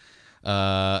AIDS.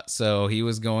 So he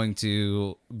was going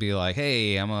to be like,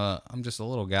 "Hey, I'm just a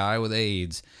little guy with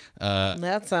AIDS."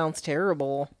 That sounds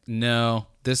terrible. No,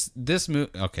 this movie.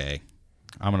 Okay,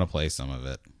 I'm gonna play some of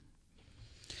it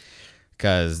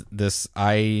because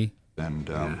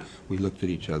we looked at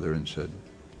each other and said,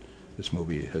 "This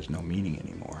movie has no meaning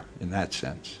anymore." In that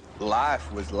sense,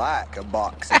 life was like a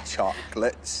box of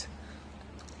chocolates.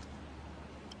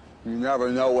 You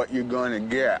never know what you're going to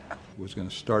get. Was going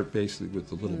to start basically with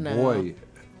the little boy,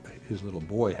 his little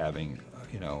boy having,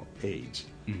 AIDS.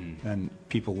 Mm-hmm. And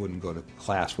people wouldn't go to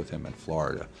class with him in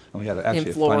Florida. And we had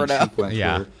actually a funny sequence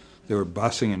where they were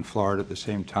busing in Florida at the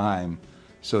same time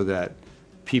so that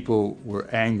people were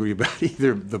angry about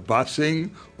either the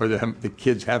busing or the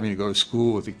kids having to go to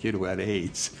school with a kid who had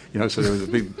AIDS. So there was a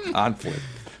big conflict.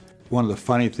 One of the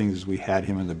funny things is I had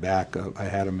him in the back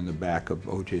of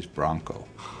O.J.'s Bronco,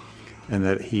 and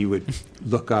that he would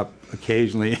look up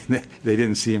occasionally, and they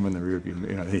didn't see him in the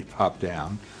rearview. They popped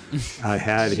down. I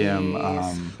had him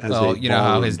as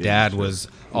how his dad was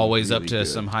always really up to good.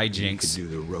 some He could hijinks, do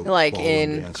the rope Like ballroom in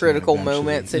dancing, critical and eventually-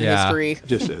 moments in history.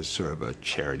 just as sort of a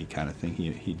charity kind of thing.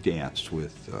 He danced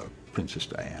with Princess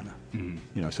Diana.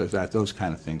 So those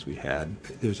kind of things we had.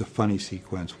 There's a funny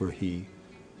sequence where he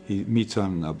meets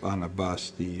on a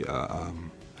bus a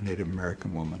Native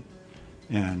American woman,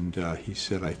 and he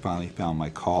said, "I finally found my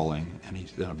calling," and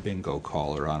he's done a bingo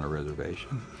caller on a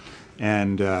reservation.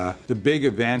 And the big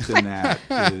event in that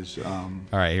is all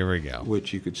right, here we go,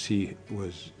 which you could see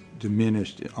was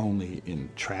diminished only in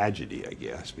tragedy, I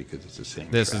guess, because it's the same.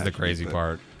 This is the crazy but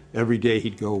part. Every day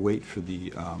he'd go wait for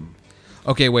the.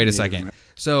 Okay, wait a second.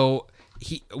 So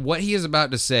what he is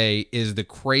about to say is the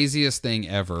craziest thing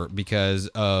ever because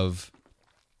of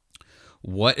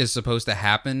what is supposed to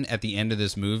happen at the end of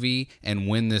this movie and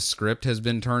when this script has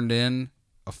been turned in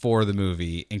for the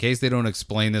movie. In case they don't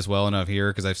explain this well enough here,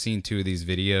 because I've seen 2 of these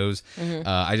videos,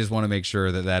 I just want to make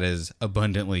sure that is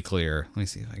abundantly clear. Let me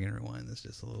see if I can rewind this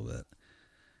just a little bit.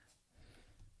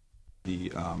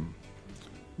 The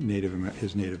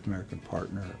his Native American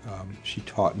partner, she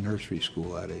taught nursery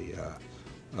school at a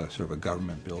sort of a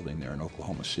government building there in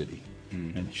Oklahoma City.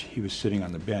 And he was sitting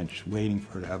on the bench waiting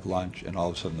for her to have lunch, and all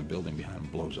of a sudden the building behind him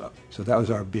blows up. So that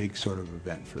was our big sort of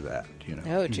event for that,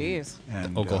 Oh, geez.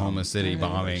 And, Oklahoma City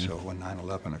bombing. So when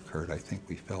 9/11 occurred, I think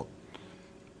we felt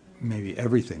maybe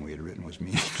everything we had written was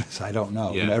meaningless. I don't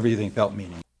know. Yeah. Everything felt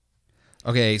meaningless.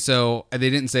 Okay, so they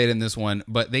didn't say it in this one,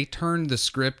 but they turned the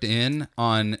script in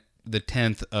on the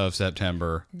 10th of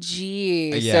September.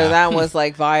 Geez. Yeah. So that was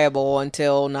like viable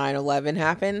until 9/11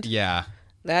 happened? Yeah.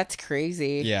 That's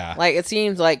crazy. Yeah. Like, it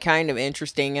seems like kind of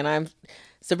interesting, and I'm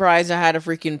surprised I had to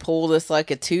freaking pull this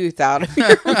like a tooth out of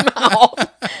your mouth.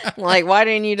 Like, why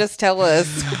didn't you just tell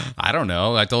us? I don't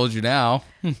know. I told you now.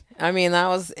 I mean, that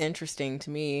was interesting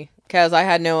to me because I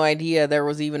had no idea there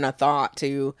was even a thought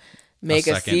to make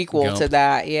a second sequel Gump. to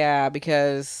that. Yeah,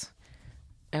 because,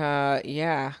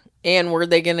 yeah. And were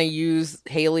they going to use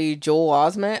Haley Joel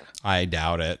Osment? I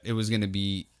doubt it. It was going to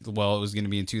be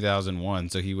in 2001,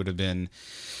 so he would have been,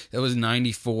 that was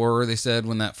 94, they said,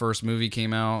 when that first movie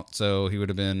came out, so he would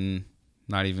have been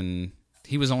not even,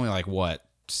 he was only like, what,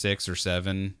 6 or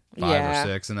 7, 5 or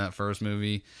 6 in that first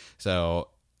movie, so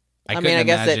I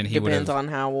guess it depends on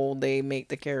how old they make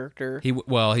the character. He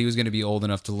was going to be old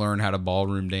enough to learn how to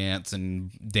ballroom dance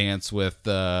and dance with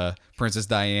Princess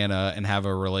Diana and have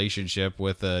a relationship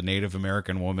with a Native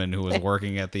American woman who was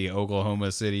working at the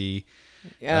Oklahoma City,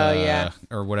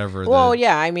 or whatever. Well,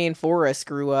 yeah, I mean, Forrest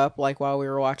grew up like while we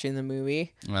were watching the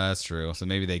movie. That's true. So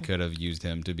maybe they could have used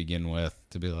him to begin with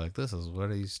to be like, this is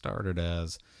what he started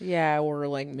as. Yeah, we're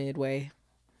like midway.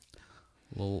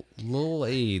 Little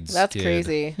AIDS. That's kid.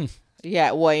 crazy.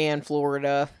 Yeah, way in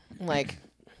Florida. Like,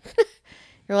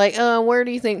 you're like, where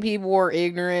do you think people were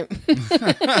ignorant?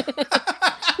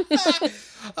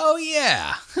 Oh,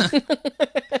 yeah.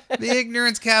 The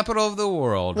ignorance capital of the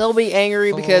world. They'll be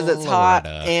angry because it's hot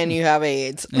Florida. and you have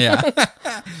AIDS. Yeah.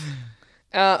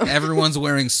 Everyone's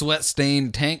wearing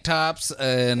sweat-stained tank tops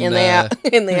and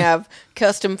they have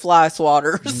custom fly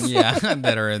swatters. yeah,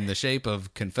 that are in the shape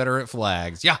of Confederate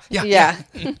flags. Yeah.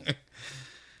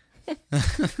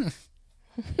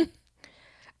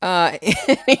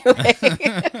 Anyway.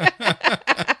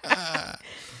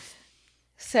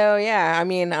 So yeah, I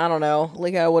mean, I don't know.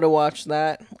 Like, I would have watched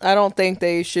that. I don't think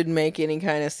they should make any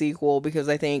kind of sequel because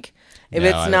I think if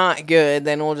it's not good,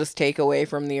 then we'll just take away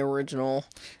from the original.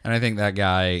 And I think that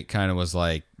guy kind of was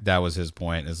like, that was his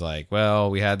point, is like, well,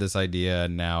 we had this idea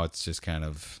and now it's just kind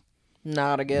of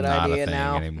not a good not idea a thing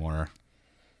now anymore.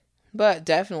 But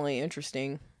definitely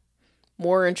interesting.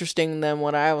 More interesting than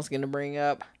what I was going to bring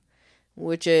up,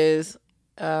 which is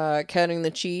cutting the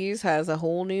cheese has a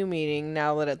whole new meaning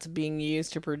now that it's being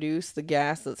used to produce the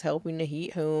gas that's helping to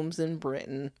heat homes in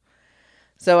Britain.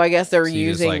 So I guess they're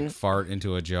using... just like fart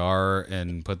into a jar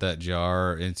and put that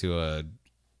jar into a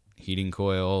heating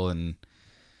coil and...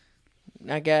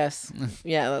 I guess.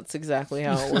 Yeah, that's exactly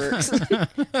how it works.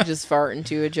 Just fart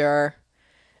into a jar.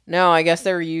 No, I guess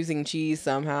they're using cheese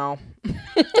somehow.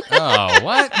 Oh,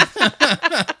 what?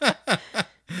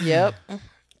 Yep.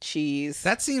 Cheese.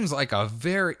 That seems like a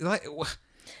very...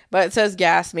 But it says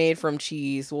gas made from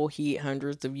cheese will heat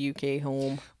hundreds of UK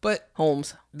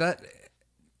homes. That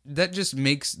that just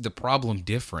makes the problem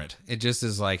different. It just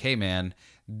is like, hey man,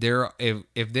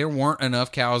 if there weren't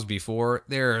enough cows before,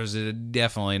 there's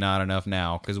definitely not enough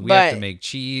now, because we have to make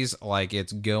cheese like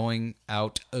it's going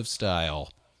out of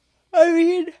style. I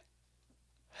mean,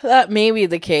 that may be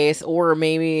the case, or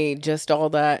maybe just all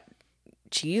that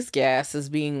cheese gas is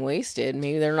being wasted.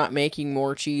 Maybe they're not making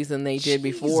more cheese than they did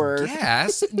before.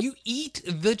 Gas? You eat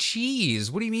the cheese.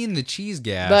 What do you mean the cheese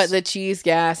gas? But the cheese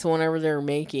gas, whenever they're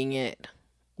making it,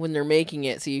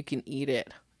 so you can eat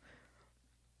it.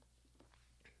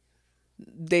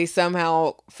 They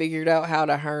somehow figured out how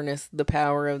to harness the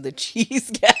power of the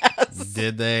cheese gas.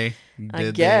 Did they?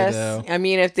 I guess. I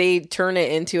mean, if they turn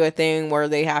it into a thing where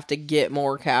they have to get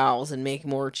more cows and make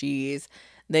more cheese,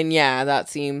 then yeah, that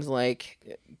seems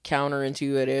like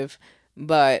counterintuitive.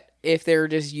 But if they're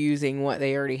just using what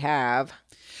they already have.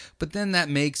 But then that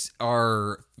makes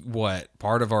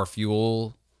part of our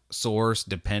fuel source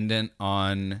dependent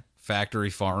on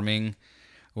factory farming.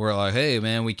 We're like, hey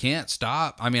man, we can't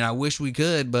stop. I mean, I wish we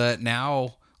could, but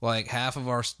now like half of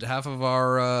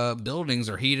our buildings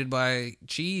are heated by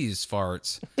cheese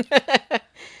farts.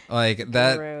 Like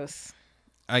that. Gross.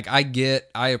 Like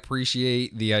I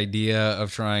appreciate the idea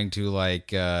of trying to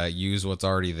like use what's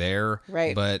already there.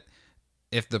 Right. But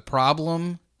if the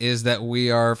problem is that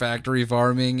we are factory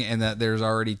farming and that there's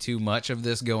already too much of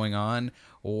this going on,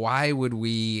 why would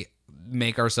we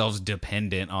make ourselves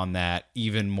dependent on that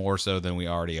even more so than we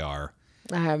already are?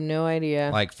 I have no idea.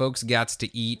 Like, folks gats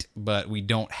to eat, but we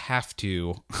don't have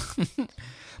to.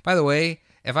 By the way,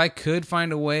 if I could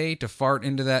find a way to fart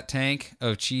into that tank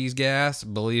of cheese gas,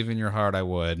 believe in your heart I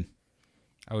would.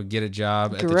 I would get a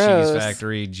job at the cheese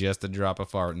factory just to drop a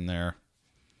fart in there.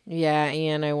 Yeah,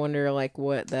 and I wonder like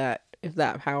if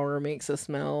that power makes a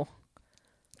smell.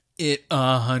 It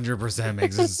 100%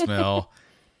 makes a smell.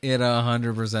 It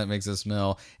 100% makes a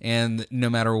smell. And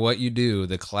no matter what you do,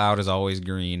 the cloud is always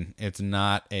green. It's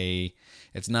not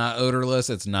odorless.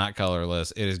 It's not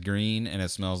colorless. It is green and it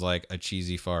smells like a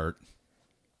cheesy fart.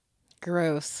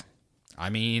 Gross. I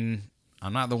mean,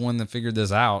 I'm not the one that figured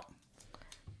this out.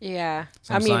 Yeah.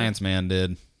 Some science man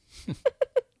did.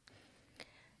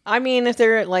 I mean, if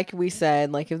they're, like we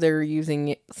said, like if they're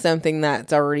using something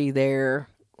that's already there,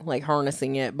 like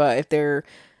harnessing it, but if they're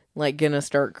like gonna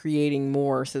start creating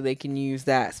more so they can use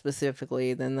that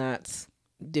specifically, then that's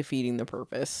defeating the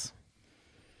purpose.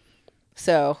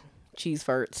 So, cheese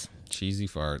farts. Cheesy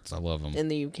farts. I love them. In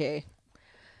the UK.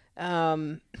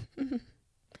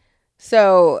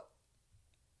 So,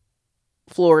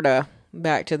 Florida.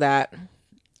 Back to that.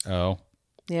 Oh.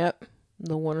 Yep.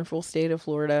 The wonderful state of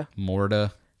Florida.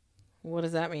 Morda. What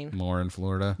does that mean? More in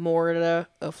Florida. Morda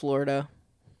of Florida.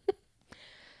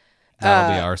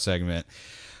 That'll be our segment.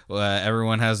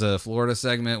 Everyone has a Florida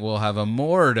segment. We'll have a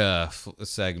Morda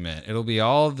segment. It'll be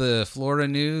all the Florida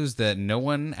news that no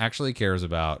one actually cares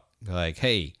about. Like,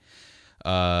 hey,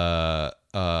 Reginald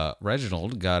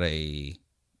got a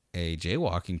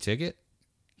jaywalking ticket.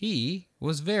 He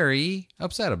was very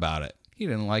upset about it. He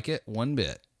didn't like it one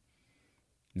bit.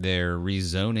 They're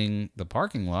rezoning the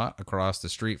parking lot across the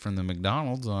street from the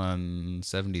McDonald's on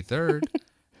 73rd,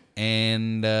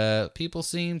 and people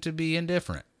seem to be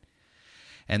indifferent.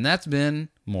 And that's been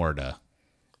Morda.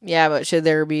 Yeah, but should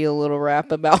there be a little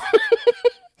rap about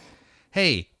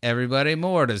Hey, everybody,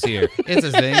 Morda's here. It's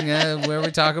a thing where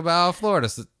we talk about Florida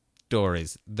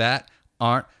stories that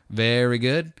aren't very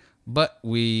good, but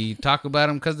we talk about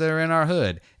them because they're in our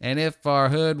hood. And if our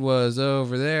hood was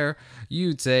over there,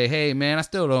 you'd say, hey, man, I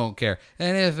still don't care.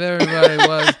 And if everybody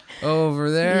was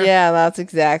over there... Yeah, that's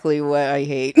exactly what I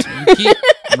hate. You keep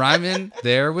rhyming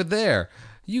there with there.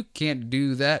 You can't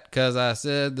do that because I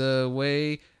said the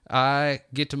way I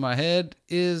get to my head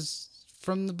is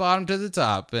from the bottom to the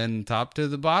top and top to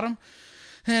the bottom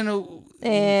and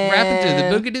rapping to the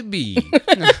boogity bee.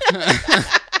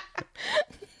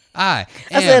 I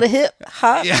said hip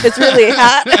hop. Yeah. It's really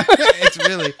hot. It's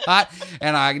really hot,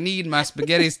 and I need my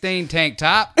spaghetti stained tank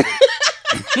top.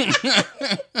 I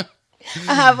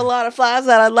have a lot of flies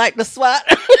that I'd like to swat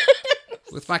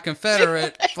with my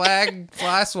Confederate flag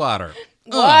fly swatter.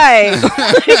 Why?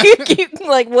 You keep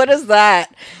like, what is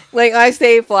that? Like, I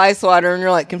say fly swatter, and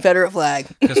you're like Confederate flag.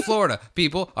 Because Florida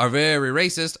people are very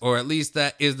racist, or at least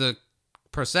that is the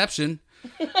perception.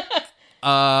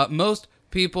 Most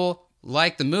people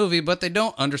like the movie, but they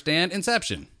don't understand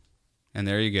Inception. And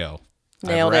there you go.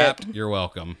 Nailed it. You're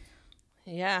welcome.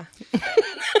 Yeah.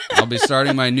 I'll be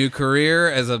starting my new career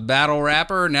as a battle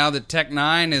rapper. Now that Tech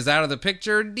 9 is out of the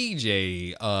picture,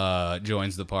 DJ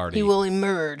joins the party. He will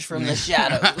emerge from the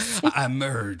shadows. I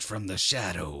emerge from the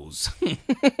shadows.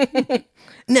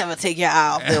 Never take your eye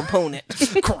off the opponent.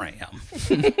 Cram.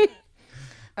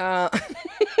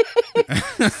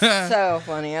 So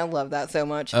funny. I love that so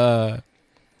much.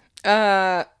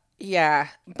 Yeah,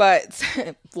 but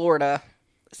Florida.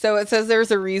 So it says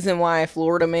there's a reason why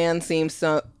Florida Man seems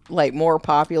so like more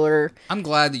popular. I'm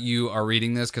glad that you are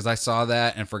reading this because I saw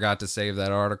that and forgot to save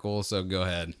that article. So go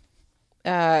ahead.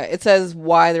 It says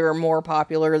why they're more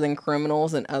popular than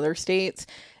criminals in other states.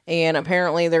 And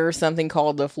apparently there's something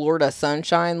called the Florida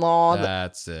Sunshine Law.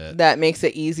 That's it. That makes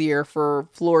it easier for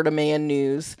Florida Man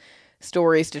news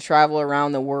stories to travel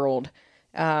around the world.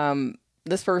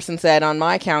 This person said, on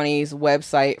my county's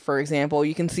website, for example,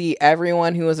 you can see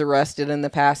everyone who was arrested in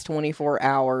the past 24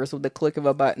 hours with the click of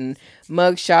a button.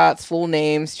 Mugshots, full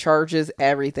names, charges,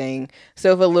 everything.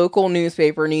 So if a local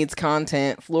newspaper needs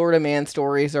content, Florida Man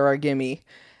stories are a gimme.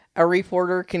 A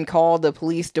reporter can call the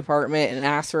police department and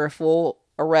ask for a full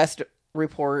arrest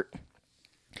report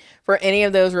for any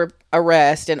of those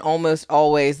arrests, and almost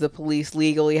always the police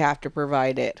legally have to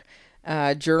provide it.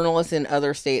 Journalists in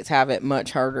other states have it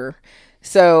much harder.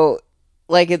 So,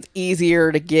 like, it's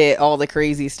easier to get all the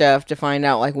crazy stuff to find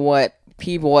out, like, what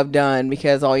people have done,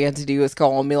 because all you have to do is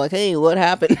call and be like, hey, what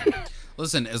happened?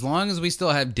 Listen, as long as we still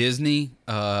have Disney,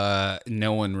 no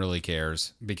one really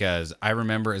cares. Because I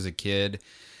remember as a kid,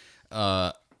 you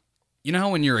know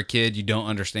how when you're a kid, you don't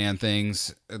understand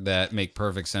things that make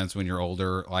perfect sense when you're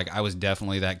older? Like, I was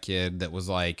definitely that kid that was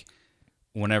like,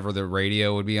 whenever the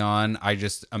radio would be on, I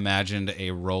just imagined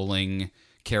a rolling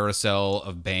carousel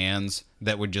of bands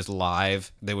that would just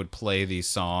live. They would play these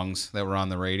songs that were on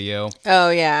the radio.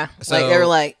 Oh, yeah. So, like, they were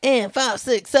like, 5,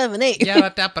 6, 7, 8.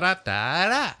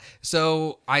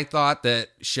 So I thought that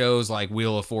shows like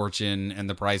Wheel of Fortune and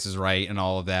The Price is Right and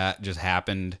all of that just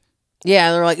happened.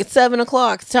 Yeah, they're like, it's 7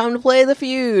 o'clock. It's time to play The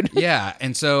Feud. Yeah,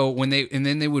 and so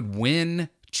then they would win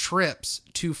trips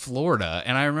to Florida,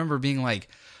 and I remember being like,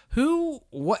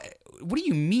 what do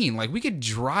you mean? Like, we could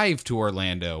drive to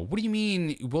Orlando. What do you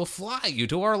mean we'll fly you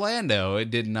to Orlando? It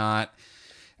did not.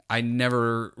 I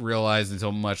never realized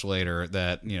until much later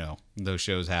that, those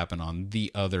shows happen on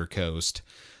the other coast.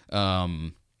 But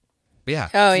yeah.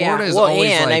 Oh, Florida is well, always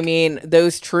and like, I mean,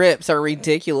 those trips are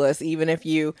ridiculous. Even if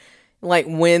you like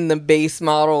win the base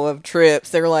model of trips,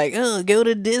 they're like, oh, go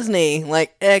to Disney.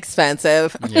 Like,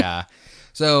 expensive. Yeah.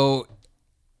 So,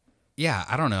 yeah,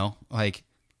 I don't know. Like,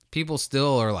 people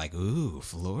still are like, ooh,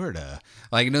 Florida.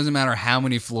 Like, it doesn't matter how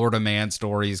many Florida Man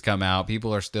stories come out.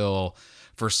 People are still,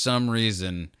 for some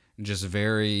reason, just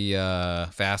very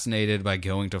fascinated by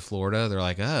going to Florida. They're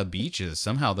like, beaches.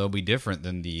 Somehow they'll be different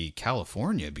than the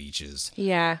California beaches.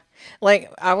 Yeah.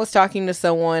 Like, I was talking to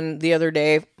someone the other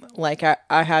day, like,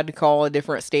 I had to call a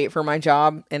different state for my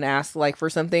job and ask, like, for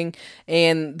something.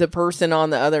 And the person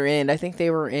on the other end, I think they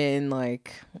were in,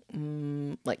 like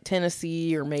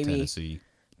Tennessee or maybe...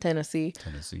 Tennessee.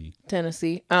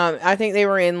 I think they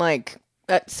were in like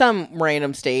some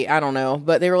random state. I don't know.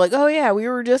 But they were like, oh yeah, we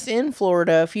were just in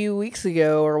Florida a few weeks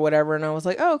ago or whatever. And I was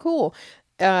like, oh, cool.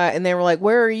 And they were like,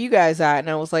 where are you guys at? And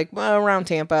I was like, well, around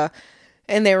Tampa.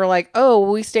 And they were like, oh,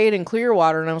 we stayed in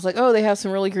Clearwater. And I was like, oh, they have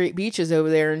some really great beaches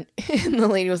over there. And the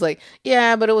lady was like,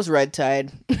 yeah, but it was red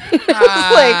tide.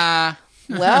 Like,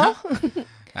 well...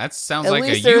 That sounds like a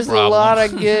you problem. At least there's a lot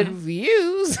of good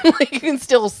views. Like, you can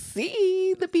still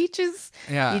see the beaches.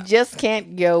 Yeah. You just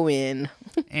can't go in.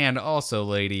 And also,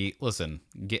 lady, listen.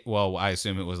 I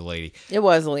assume it was a lady. It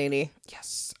was a lady.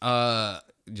 Yes.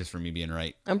 Just for me being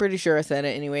right. I'm pretty sure I said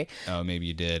it anyway. Oh, maybe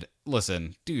you did.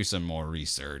 Listen, do some more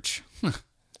research.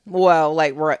 Well,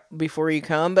 like right before you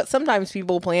come. But sometimes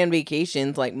people plan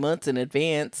vacations like months in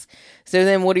advance. So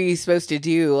then what are you supposed to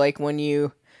do? Like when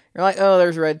you're like, oh,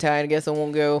 there's red tide. I guess I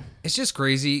won't go. It's just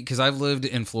crazy because I've lived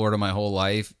in Florida my whole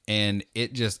life, and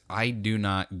I do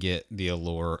not get the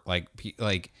allure. Like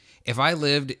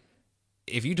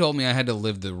if you told me I had to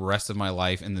live the rest of my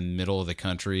life in the middle of the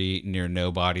country near no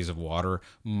bodies of water,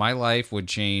 my life would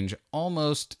change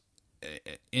almost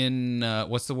in,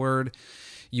 what's the word?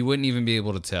 You wouldn't even be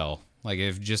able to tell. Like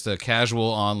if just a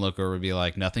casual onlooker would be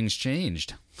like, nothing's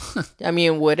changed. I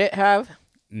mean, would it have?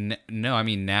 No, I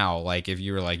mean now, like if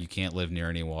you were like you can't live near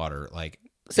any water, like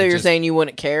so you're saying you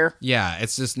wouldn't care? Yeah,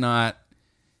 it's just not.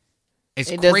 It's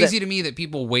crazy to me that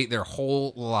people wait their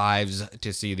whole lives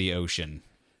to see the ocean.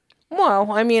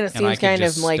 Well, I mean, it seems kind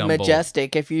of like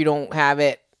majestic if you don't have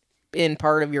it in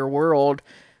part of your world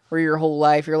where your whole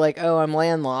life you're like, oh, I'm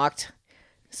landlocked.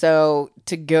 So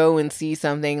to go and see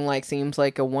something like seems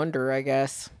like a wonder, I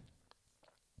guess.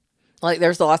 Like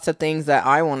there's lots of things that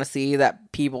I want to see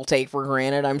that people take for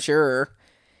granted, I'm sure.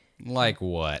 Like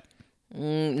what?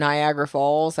 Niagara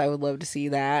Falls, I would love to see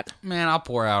that. Man, I'll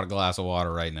pour out a glass of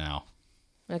water right now.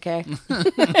 Okay.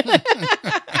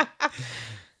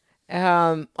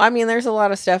 I mean, there's a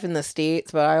lot of stuff in the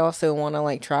States, but I also want to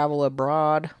like travel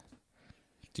abroad.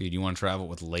 Dude, you want to travel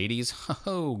with ladies?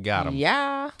 Oh, got 'em.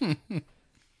 Yeah.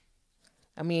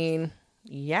 I mean,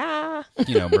 yeah.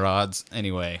 You know, broads.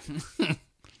 Anyway.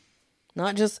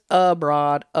 Not just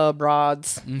abroad,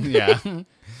 abroads. Yeah.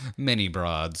 Many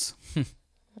broads.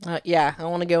 Yeah, I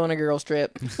want to go on a girls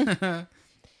trip.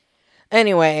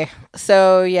 Anyway,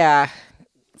 so yeah,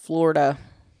 Florida.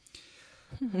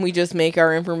 We just make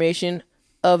our information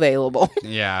available.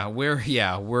 Yeah,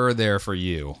 we're there for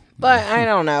you. But I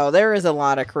don't know. There is a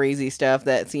lot of crazy stuff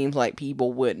that seems like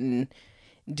people wouldn't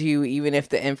do even if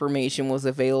the information was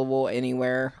available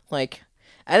anywhere. Like,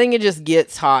 I think it just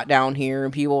gets hot down here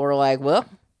and people are like, well,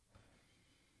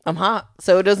 I'm hot,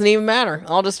 so it doesn't even matter.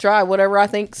 I'll just try whatever I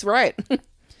think's right.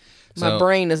 My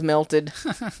brain is melted.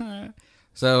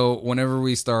 So whenever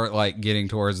we start like getting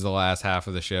towards the last half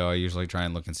of the show, I usually try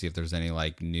and look and see if there's any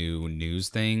like new news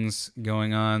things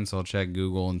going on. So I'll check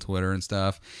Google and Twitter and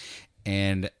stuff.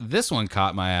 And this one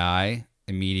caught my eye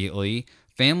immediately.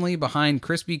 Family behind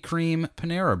Krispy Kreme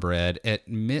Panera Bread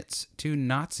admits to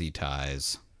Nazi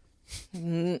ties.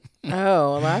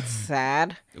 Oh, that's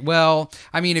sad. Well,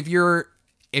 I mean, if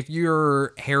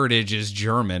your heritage is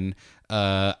German,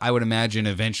 I would imagine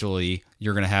eventually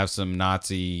you're going to have some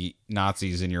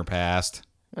Nazis in your past.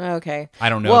 Okay. I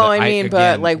don't know. Well,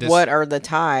 but like, what are the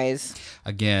ties?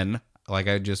 Again, like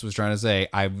I just was trying to say,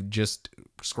 I've just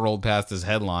scrolled past this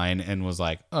headline and was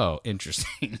like, oh,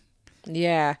 interesting.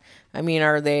 Yeah. I mean,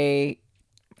 are they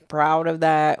proud of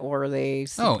that or are they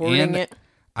supporting it?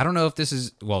 I don't know if this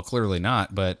is, well, clearly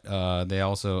not, but they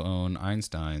also own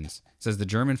Einstein's. It says the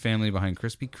German family behind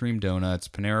Krispy Kreme donuts,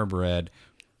 Panera Bread,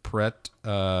 Pret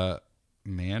a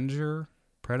Manger?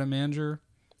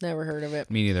 Never heard of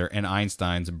it. Me neither. And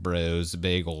Einstein's Bros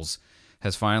Bagels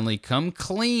has finally come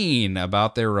clean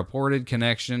about their reported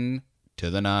connection to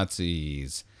the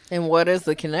Nazis. And what is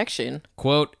the connection?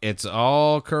 Quote, "It's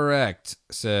all correct,"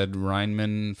 said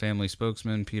Rheinman family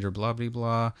spokesman Peter blah, blah,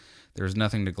 blah. "There's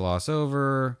nothing to gloss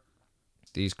over.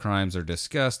 These crimes are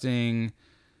disgusting."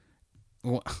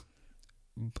 Well,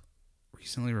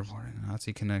 recently reported a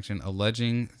Nazi connection,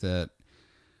 alleging that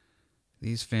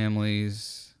these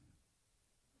families...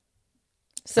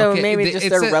 So okay, maybe just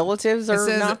their relatives are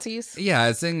Nazis? Yeah,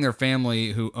 it's saying their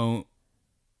family whose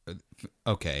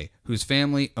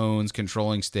family owns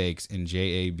controlling stakes in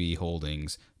JAB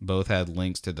Holdings both had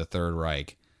links to the Third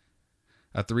Reich.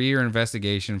 A 3-year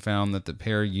investigation found that the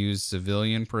pair used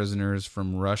civilian prisoners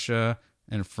from Russia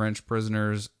and French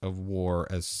prisoners of war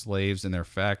as slaves in their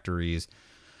factories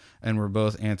and were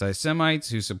both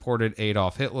anti-Semites who supported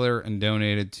Adolf Hitler and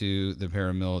donated to the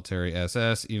paramilitary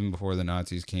SS even before the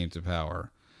Nazis came to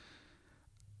power.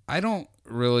 I don't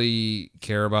really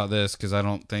care about this because I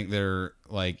don't think they're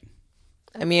like...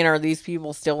 I mean, are these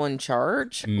people still in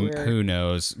charge? Who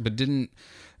knows? But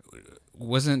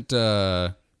wasn't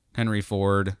Henry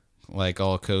Ford like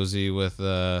all cozy with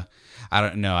I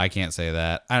don't know, I can't say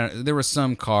that. There was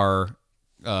some car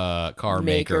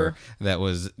maker that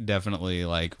was definitely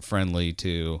like friendly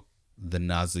to the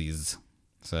Nazis.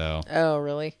 So oh,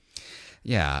 really?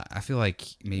 Yeah, I feel like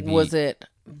maybe was it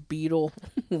Beetle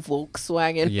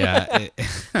Volkswagen? Yeah,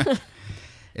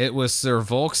 it was Sir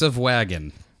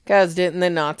Volkswagen. Guys, didn't the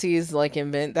Nazis like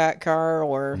invent that car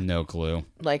or no clue?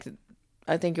 Like,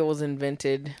 I think it was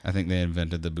invented. I think they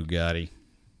invented the Bugatti.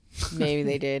 Maybe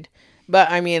they did, but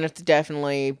I mean, it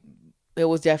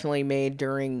was definitely made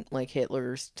during like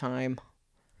Hitler's time.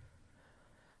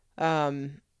 But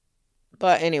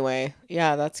anyway,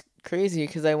 yeah, that's crazy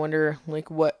because I wonder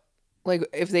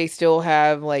if they still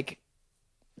have like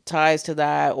ties to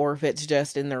that or if it's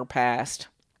just in their past.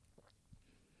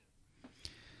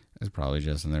 It's probably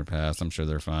just in their past. I'm sure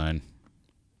they're fine.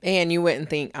 And you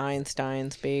wouldn't think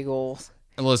Einstein's Bagels.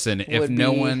 Listen, if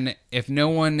no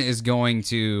one is going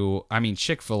to, I mean,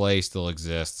 Chick-fil-A still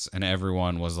exists, and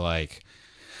everyone was like,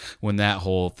 when that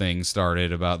whole thing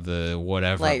started about the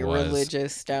whatever like it was,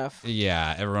 religious stuff.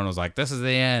 Yeah, everyone was like, this is the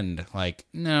end. Like,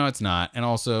 no, it's not. And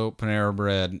also, Panera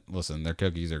Bread, listen, their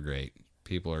cookies are great.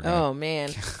 People are gonna... Oh, man.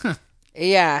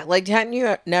 Yeah, like, hadn't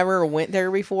you never went there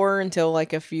before until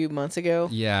like a few months ago?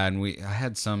 Yeah, and I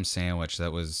had some sandwich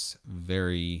that was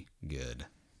very good.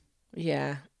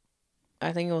 Yeah,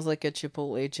 I think it was like a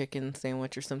Chipotle chicken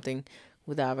sandwich or something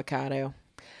with avocado.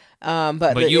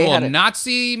 But you they will had not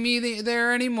see me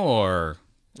there anymore.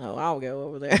 Oh, I'll go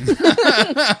over there.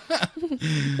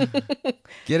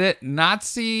 Get it? Not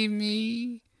see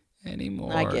me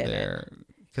anymore. I get there.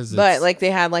 it. But like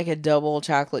they had like a double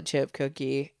chocolate chip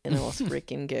cookie, and it was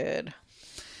freaking good.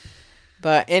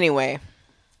 But anyway,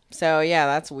 so yeah,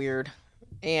 that's weird.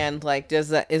 And like, is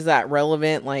that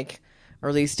relevant? Like,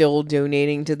 are they still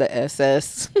donating to the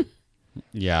SS?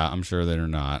 Yeah, I'm sure they're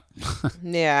not.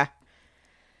 Yeah.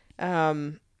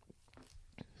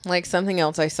 Like something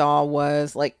else I saw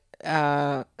was like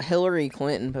Hillary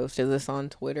Clinton posted this on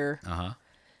Twitter. Uh-huh.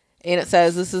 And it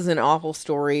says, this is an awful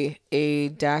story. A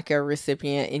DACA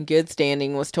recipient in good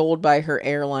standing was told by her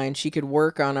airline she could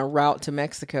work on a route to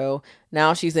Mexico.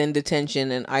 Now she's in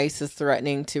detention and ICE is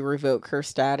threatening to revoke her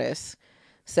status.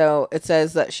 So it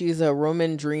says that she's a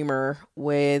Roman dreamer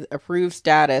with approved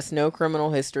status, no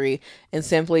criminal history, and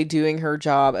simply doing her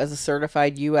job as a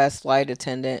certified U.S. flight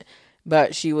attendant.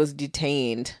 But she was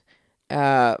detained,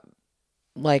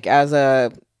 like as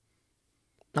a,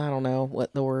 I don't know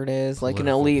what the word is, like an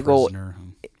illegal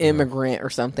immigrant or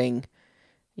something.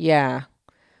 Yeah.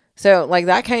 So like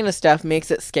that kind of stuff makes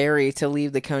it scary to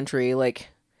leave the country, like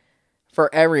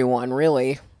for everyone,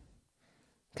 really.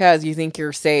 Because you think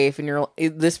you're safe and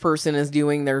this person is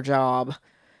doing their job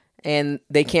and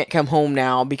they can't come home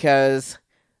now because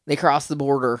they crossed the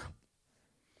border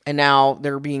and now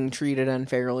they're being treated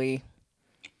unfairly.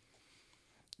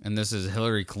 And this is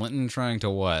Hillary Clinton trying to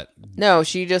what? No,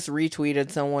 she just retweeted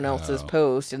someone else's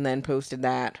post and then posted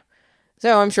that.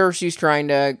 So I'm sure she's trying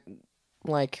to,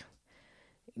 like,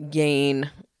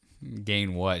 gain.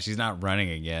 Gain what? She's not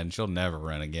running again. She'll never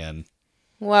run again.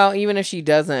 Well, even if she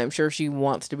doesn't, I'm sure she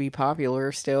wants to be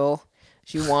popular still.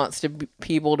 She wants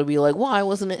people to be like, why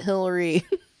wasn't it Hillary?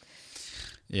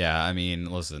 Yeah, I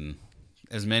mean, listen.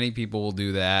 As many people will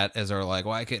do that as are like,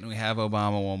 why couldn't we have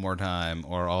Obama one more time?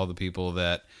 Or all the people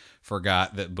that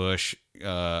forgot that Bush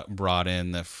brought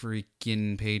in the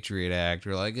freaking Patriot Act.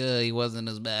 Or like, he wasn't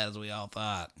as bad as we all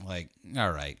thought. Like,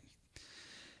 all right.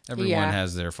 Everyone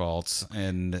has their faults.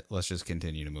 And let's just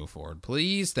continue to move forward.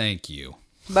 Please, thank you.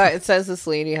 But it says this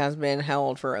lady has been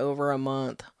held for over a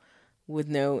month with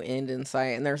no end in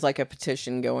sight. And there's like a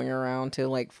petition going around to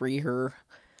like free her.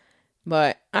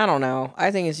 But I don't know. I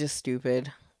think it's just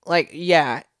stupid. Like,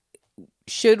 yeah,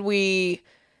 should we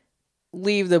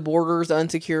leave the borders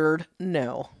unsecured?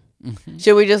 No. Mm-hmm.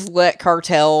 Should we just let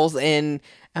cartels and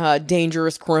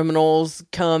dangerous criminals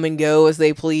come and go as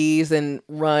they please and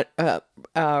wreak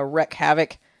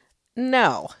havoc?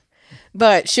 No.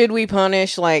 But should we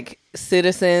punish like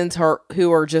citizens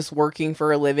who are just working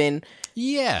for a living?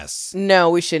 Yes. No,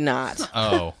 we should not.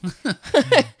 Oh.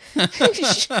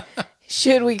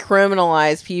 Should we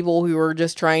criminalize people who are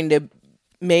just trying to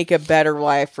make a better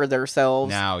life for themselves?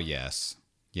 Now, yes.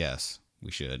 Yes,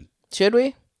 we should. Should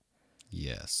we?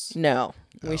 Yes. No,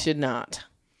 we should not.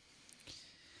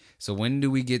 So when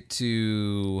do we get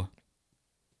to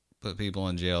put people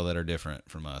in jail that are different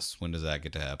from us? When does that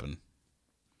get to happen?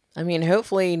 I mean,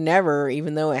 hopefully never,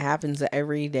 even though it happens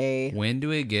every day. When do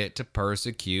we get to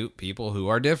persecute people who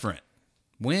are different?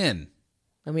 When?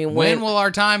 I mean, when will our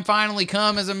time finally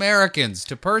come as Americans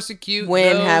to persecute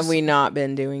When those? have we not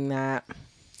been doing that?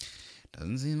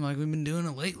 Doesn't seem like we've been doing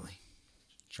it lately.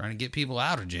 Trying to get people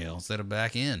out of jail instead of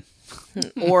back in.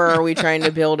 Or are we trying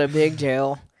to build a big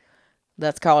jail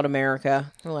that's called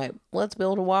America? We're like, let's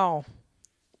build a wall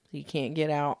so you can't get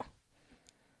out.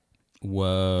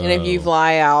 Whoa. And if you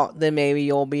fly out, then maybe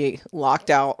you'll be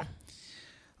locked out.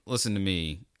 Listen to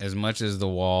me. As much as the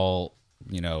wall,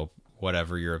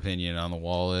 whatever your opinion on the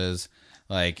wall is,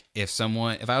 like if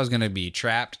I was going to be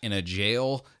trapped in a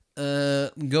jail,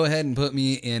 go ahead and put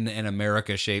me in an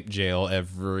America-shaped jail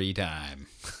every time.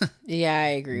 Yeah, I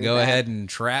agree with Go that. ahead and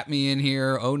trap me in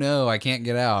here. Oh no, I can't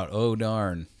get out. Oh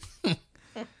darn.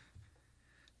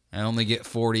 I only get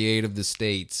 48 of the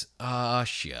states. Ah,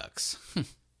 shucks.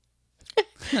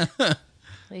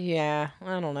 Yeah,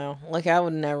 I don't know. Like, I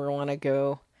would never want to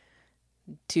go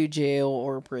to jail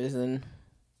or prison.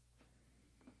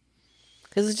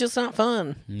 Because it's just not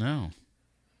fun. No,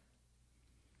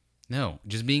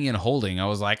 just being in holding, I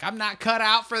was like, I'm not cut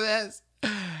out for this.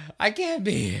 I can't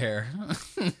be here.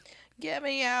 Get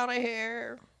me out of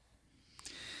here.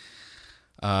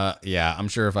 Yeah, I'm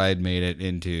sure if I had made it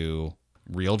into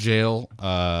real jail,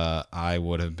 I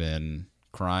would have been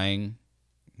crying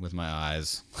with my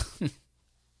eyes.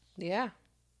 Yeah.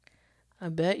 I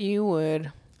bet you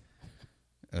would.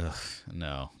 Ugh,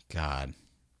 no. God.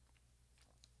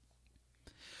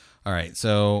 All right,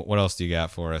 so what else do you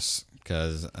got for us?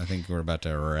 Because I think we're about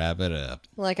to wrap it up.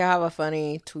 Like, I have a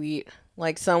funny tweet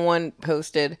Like someone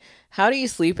posted, how do you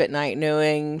sleep at night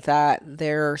knowing that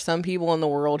there are some people in the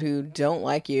world who don't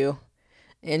like you?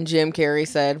 And Jim Carrey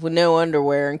said, with no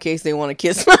underwear in case they want to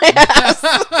kiss my ass.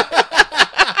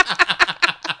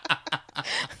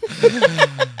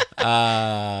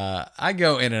 I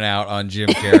go in and out on Jim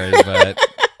Carrey, but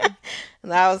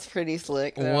That was pretty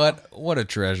slick, though. what a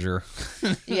treasure.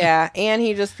 Yeah, and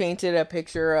he just painted a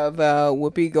picture of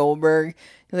Whoopi Goldberg.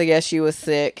 'Cause I guess she was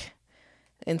sick.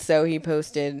 And so he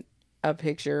posted a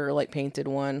picture, like painted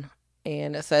one.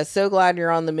 And it says, so glad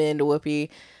you're on the mend, Whoopi.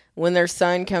 When the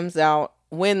sun comes out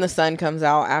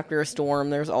after a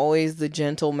storm, there's always the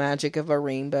gentle magic of a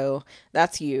rainbow.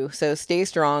 That's you. So stay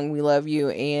strong. We love you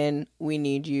and we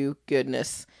need you.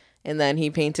 Goodness. And then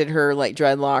he painted her like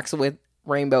dreadlocks with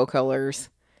rainbow colors.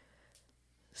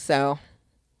 So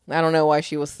I don't know why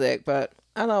she was sick, but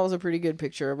I thought it was a pretty good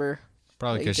picture of her.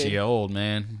 Probably because she's old,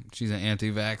 man. She's an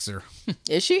anti-vaxxer.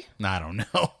 Is she? I don't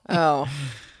know. Oh,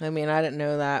 I mean, I didn't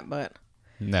know that, but...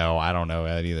 No, I don't know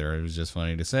that either. It was just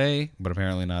funny to say, but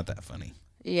apparently not that funny.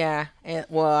 Yeah.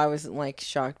 Well, I was, like,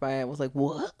 shocked by it. I was like,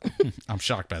 what? I'm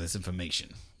shocked by this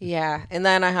information. Yeah. And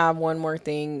then I have one more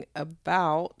thing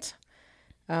about...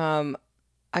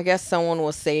 I guess someone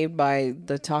was saved by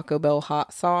the Taco Bell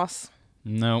hot sauce.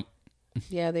 Nope.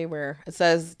 Yeah, they were. It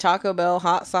says, Taco Bell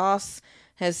hot sauce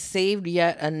has saved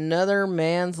yet another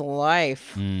man's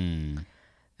life. The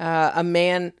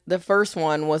first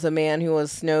one was a man who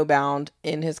was snowbound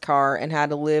in his car and had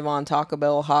to live on Taco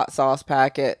Bell hot sauce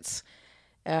packets.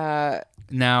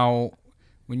 Now,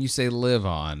 when you say live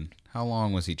on, how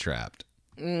long was he trapped?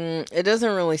 It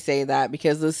doesn't really say that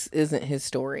because this isn't his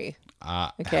story.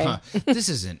 Okay. This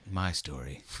isn't my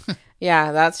story.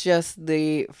 Yeah, that's just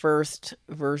the first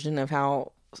version of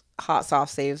how hot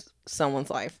sauce saves someone's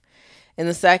life. In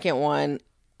the second one,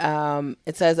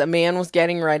 it says a man was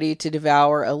getting ready to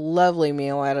devour a lovely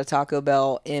meal at a Taco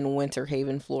Bell in Winter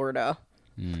Haven, Florida.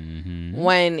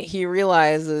 When he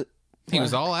realized he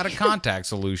was all out of contact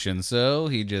solution, so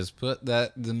he just put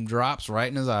them drops right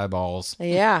in his eyeballs.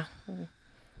 Yeah.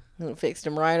 Fixed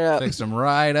him right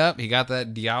up. He got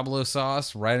that Diablo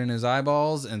sauce right in his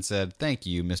eyeballs and said, "Thank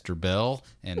you, Mr. Bell,"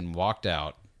 and walked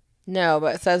out. No,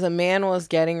 but it says a man was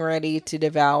getting ready to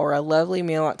devour a lovely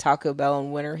meal at Taco Bell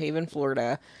in Winter Haven,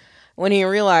 Florida, when he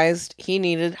realized he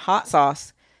needed hot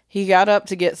sauce. He got up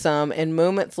to get some, and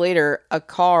moments later, a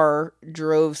car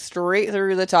drove straight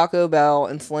through the Taco Bell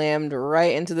and slammed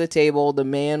right into the table the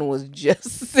man was just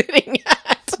sitting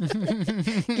at.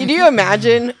 Can you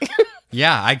imagine?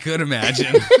 Yeah, I could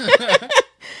imagine.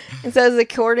 It says,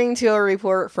 according to a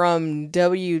report from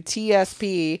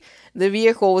WTSP, the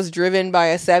vehicle was driven by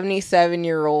a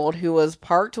 77-year-old who was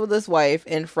parked with his wife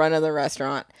in front of the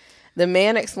restaurant. The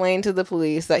man explained to the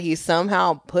police that he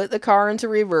somehow put the car into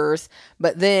reverse,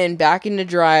 but then back into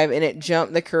drive, and it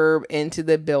jumped the curb into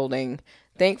the building.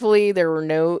 Thankfully, there were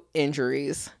no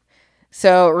injuries.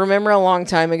 So, remember a long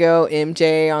time ago,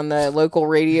 MJ on the local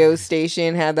radio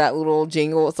station had that little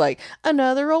jingle. It's like,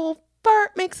 another old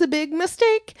fart makes a big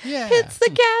mistake. Yeah. Hits the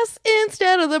gas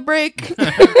instead of the brake.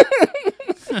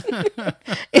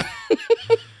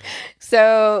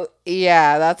 So,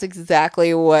 yeah, that's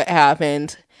exactly what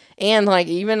happened. And, like,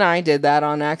 even I did that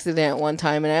on accident one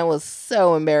time, and I was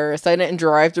so embarrassed. I didn't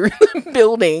drive through the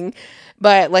building,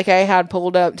 but, like, I had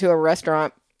pulled up to a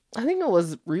restaurant. I think it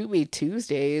was Ruby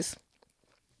Tuesdays.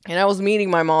 And I was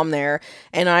meeting my mom there,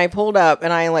 and I pulled up,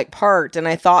 and I, like, parked, and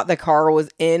I thought the car was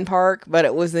in park, but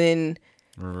it was in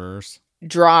reverse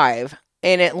drive.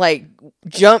 And it, like,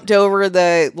 jumped over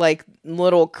the, like,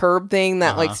 little curb thing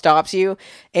that, like, stops you.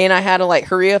 And I had to, like,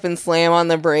 hurry up and slam on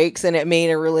the brakes, and it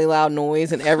made a really loud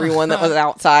noise, and everyone that was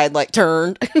outside, like,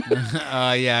 turned.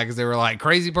 Yeah, because they were like,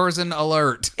 crazy person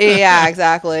alert. Yeah,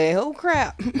 exactly. Oh,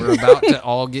 crap. We're about to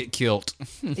all get killed.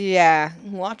 Yeah,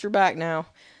 watch your back now.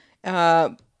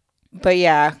 But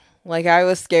yeah, like, I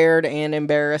was scared and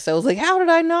embarrassed. I was like, how did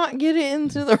I not get it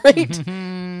into the right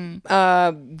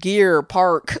gear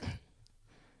park?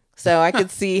 So I could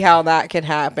see how that could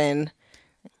happen.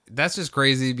 That's just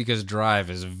crazy because drive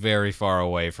is very far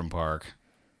away from park.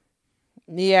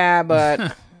 Yeah,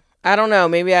 but I don't know.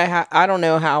 Maybe I don't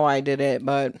know how I did it,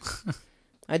 but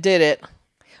I did it.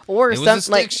 Or it was something a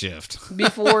stick like shift.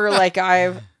 before, like,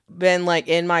 I've been, like,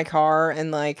 in my car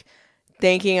and, like,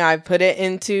 thinking I put it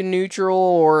into neutral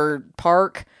or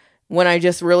park when I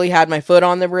just really had my foot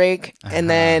on the brake, and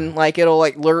then, like, it'll,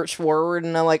 like, lurch forward,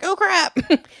 and I'm like, oh crap,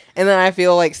 and then I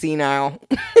feel, like, senile.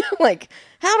 Like,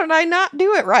 how did I not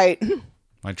do it right?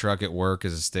 My truck at work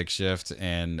is a stick shift,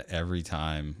 and every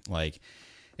time, like,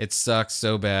 it sucks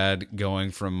so bad going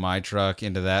from my truck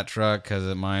into that truck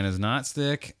because mine is not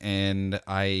stick, and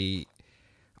I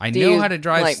I Do know you, how to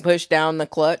drive. like, push down the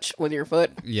clutch with your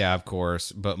foot? Yeah, of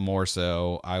course. But more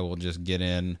so, I will just get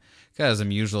in because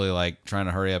I'm usually like trying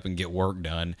to hurry up and get work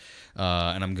done.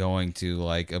 And I'm going to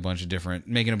like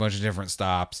making a bunch of different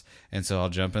stops. And so I'll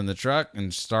jump in the truck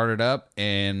and start it up.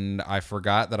 And I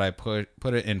forgot that I put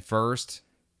it in first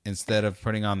instead of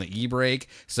putting on the e-brake.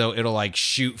 So it'll like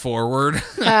shoot forward.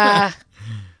 Ah.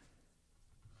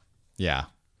 Yeah.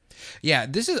 Yeah,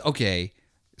 this is okay.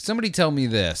 Somebody tell me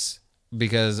this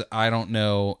because I don't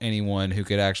know anyone who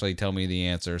could actually tell me the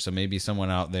answer. So maybe someone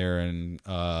out there in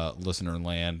listener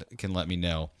land can let me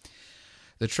know.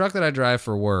 The truck that I drive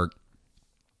for work,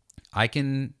 I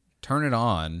can turn it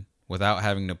on without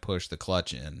having to push the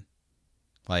clutch in.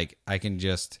 Like I can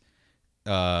just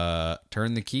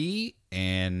turn the key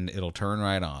and it'll turn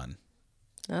right on.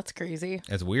 That's crazy.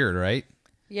 That's weird, right?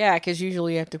 Yeah, because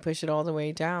usually you have to push it all the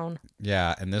way down.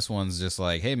 Yeah, and this one's just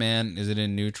like, hey, man, is it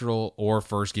in neutral or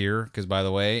first gear? Because, by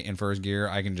the way, in first gear,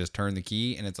 I can just turn the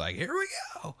key, and it's like, here we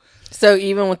go. So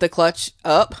even with the clutch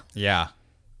up? Yeah.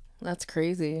 That's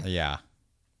crazy. Yeah.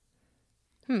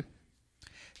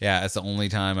 Yeah, it's the only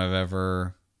time I've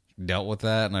ever dealt with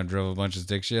that, and I drove a bunch of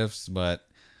stick shifts. But,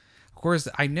 of course,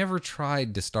 I never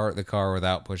tried to start the car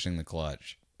without pushing the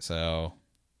clutch. So...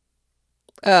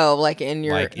 Oh, like in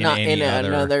your Like in not any in other-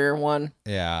 another one.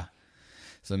 Yeah.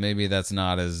 So maybe that's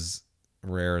not as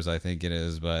rare as I think it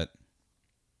is, but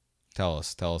tell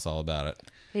us all about it.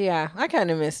 Yeah, I kind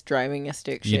of miss driving a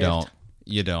stick shift.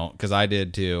 You don't, because I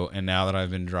did too. And now that I've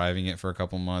been driving it for a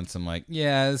couple months, I'm like,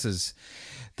 yeah,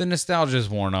 the nostalgia's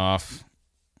worn off.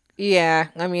 Yeah,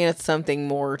 I mean, it's something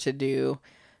more to do.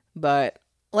 But,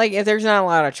 like, if there's not a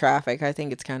lot of traffic, I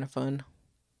think it's kind of fun.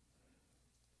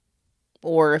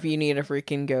 Or if you need to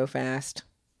freaking go fast.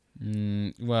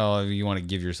 Well, you want to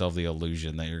give yourself the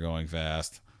illusion that you're going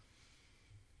fast.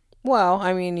 Well,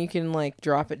 I mean, you can, like,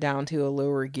 drop it down to a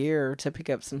lower gear to pick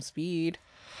up some speed.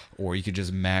 Or you could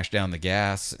just mash down the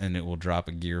gas and it will drop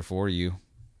a gear for you.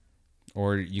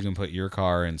 Or you can put your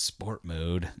car in sport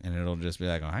mode and it'll just be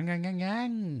like, hang, hang, hang,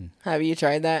 hang. Have you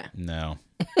tried that? No.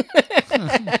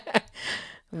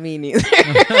 Me neither.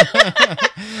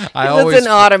 It's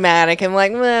an automatic. I'm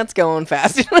like, it's going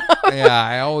fast enough. Yeah,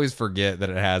 I always forget that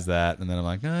it has that. And then I'm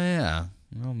like, oh, yeah.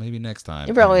 Well, maybe next time.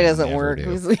 It probably And I doesn't never work do.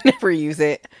 because we never use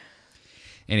it.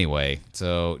 Anyway,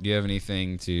 so do you have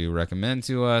anything to recommend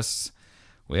to us?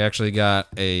 We actually got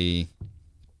I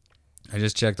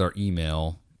just checked our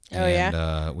email. Oh, and,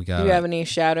 yeah? we got. Do you have any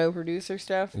shadow producer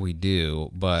stuff? We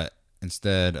do, but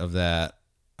instead of that,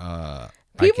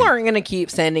 people aren't going to keep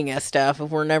sending us stuff if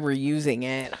we're never using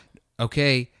it.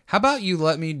 Okay, how about you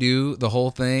let me do the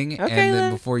whole thing, Okay, and then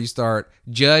then. before you start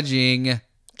judging.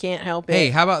 Can't help it. Hey,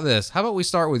 how about this? How about we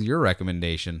start with your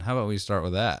recommendation? How about we start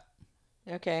with that?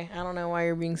 Okay, I don't know why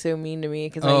you're being so mean to me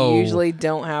because Oh. I usually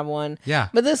don't have one. Yeah.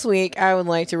 But this week, I would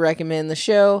like to recommend the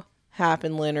show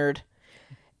Rappin, Leonard.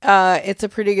 It's a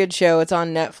pretty good show. It's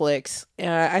on Netflix.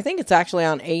 I think it's actually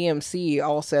on AMC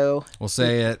also. We'll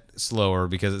say it slower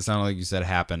because it sounded like you said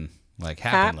happen. Like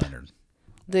happen, Hap. Leonard.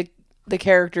 The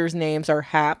characters' names are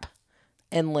Hap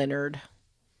and Leonard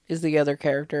is the other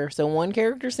character. So one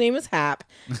character's name is Hap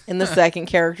and the second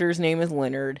character's name is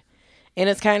Leonard. And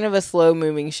it's kind of a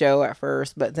slow-moving show at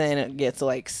first, but then it gets,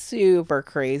 like, super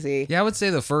crazy. Yeah, I would say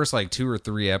the first, like, 2 or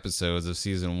 3 episodes of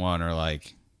season 1 are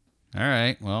like, all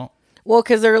right, well. Well,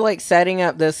 because they're, like, setting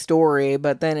up this story,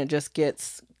 but then it just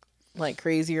gets, like,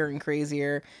 crazier and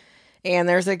crazier. And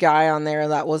there's a guy on there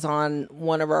that was on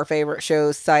one of our favorite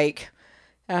shows, Psych.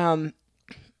 Mary,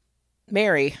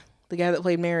 the guy that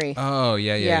played Mary. Oh,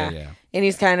 yeah. And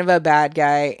he's kind of a bad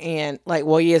guy, and, like,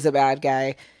 well, he is a bad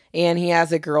guy. And he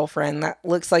has a girlfriend that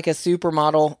looks like a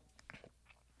supermodel.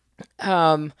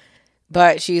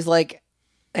 But she's like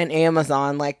an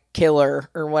Amazon like killer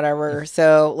or whatever.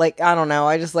 So like, I don't know.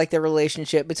 I just like the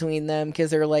relationship between them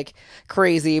because they're like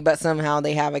crazy, but somehow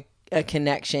they have a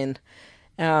connection.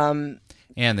 And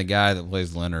the guy that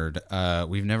plays Leonard,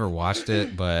 we've never watched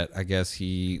it, but I guess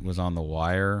he was on The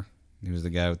Wire. He was the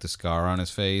guy with the scar on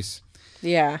his face.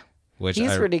 Yeah. Which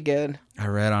he's pretty good. I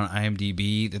read on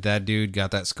IMDb that dude got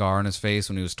that scar on his face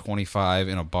when he was 25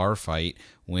 in a bar fight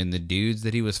when the dudes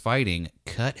that he was fighting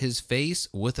cut his face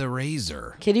with a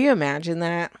razor. Can you imagine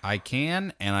that? I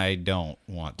can, and I don't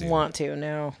want to.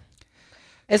 No.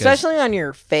 Especially on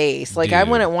your face. Like, I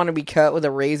Dude. wouldn't want to be cut with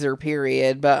a razor,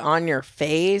 period. But on your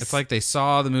face. It's like they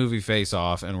saw the movie Face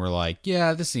Off and were like,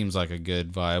 yeah, this seems like a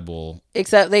good, viable...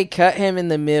 Except they cut him in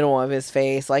the middle of his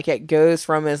face. Like, it goes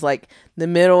from his, like, the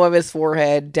middle of his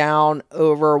forehead down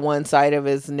over one side of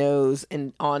his nose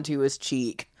and onto his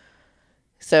cheek.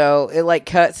 So, it, like,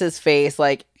 cuts his face,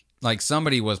 like, Like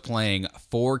somebody was playing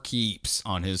for keeps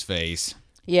on his face.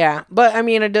 Yeah, but I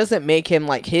mean, it doesn't make him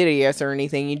like hideous or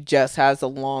anything. He just has a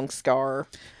long scar.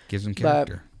 Gives him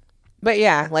character. But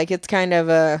yeah, like it's kind of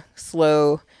a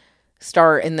slow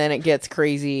start and then it gets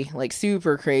crazy, like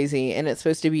super crazy. And it's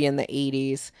supposed to be in the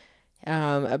 80s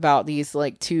about these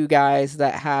like two guys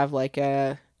that have like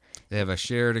They have a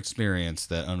shared experience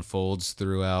that unfolds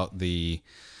throughout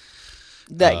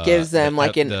that gives them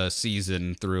the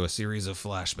season through a series of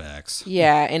flashbacks.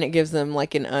 Yeah, and it gives them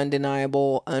like an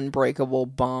undeniable, unbreakable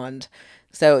bond.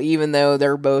 So even though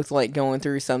they're both like going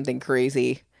through something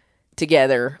crazy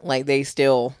together, like they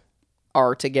still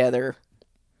are together.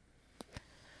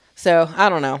 So I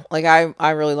don't know. Like I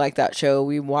really like that show.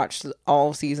 We watched all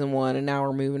of season 1 and now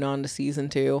we're moving on to season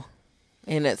 2.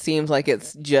 And it seems like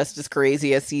it's just as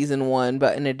crazy as season 1,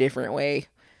 but in a different way.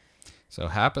 So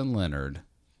Rappin Leonard.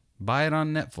 Buy it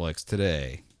on Netflix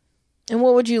today. And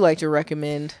what would you like to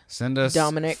recommend? Send us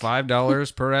Dominic?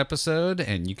 $5 per episode,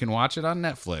 and you can watch it on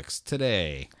Netflix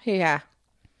today. Yeah.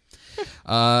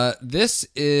 This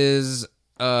is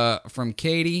from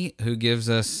Katie, who gives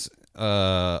us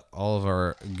all of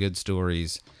our good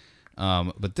stories.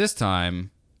 But this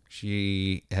time,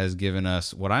 she has given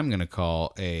us what I'm going to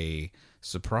call a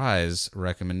surprise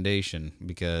recommendation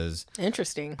because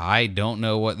Interesting. I don't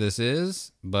know what this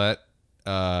is, but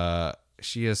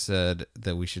she has said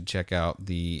that we should check out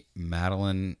the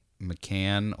Madeline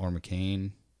McCann or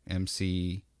McCain,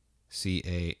 McCann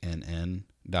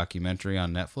documentary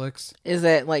on Netflix. Is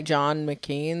it like John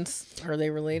McCain's? Are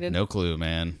they related? No clue,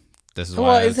 man. This is well,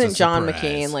 why it's isn't a John surprise.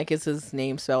 McCain like is his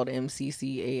name spelled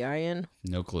McCain?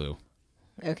 No clue.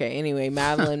 Okay. Anyway,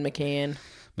 Madeline McCann.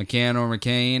 McCann or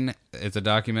McCain. It's a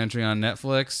documentary on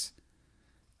Netflix.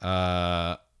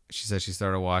 She said she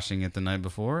started watching it the night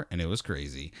before, and it was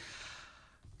crazy.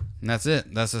 And that's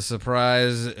it. That's a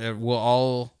surprise. We'll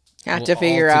all have to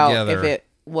figure out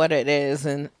what it is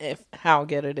and how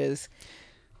good it is.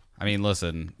 I mean,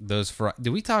 listen, those did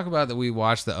we talk about that we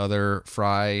watched the other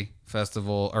Fire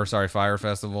Festival?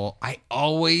 I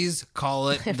always call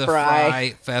it the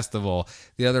Fry Festival.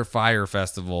 The other Fire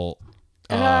Festival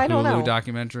I don't Hulu know.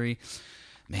 documentary.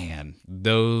 Man,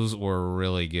 those were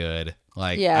really good.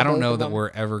 Like, Yeah, I don't both know of that them. we're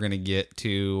ever going to get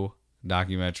two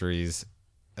documentaries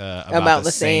about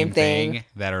the same thing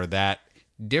that are that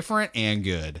different and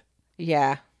good.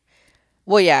 Yeah.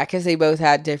 Well, yeah, because they both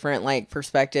had different like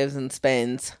perspectives and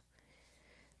spins.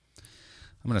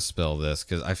 I'm going to spell this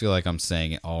because I feel like I'm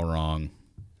saying it all wrong.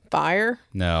 Fire?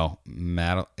 No,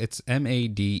 it's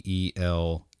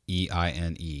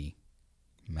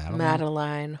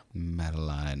Madeline.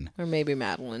 Madeline. Or maybe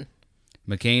Madeline.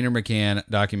 McCain or McCann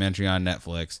documentary on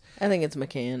Netflix. I think it's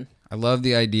McCann. I love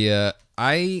the idea.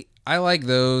 I like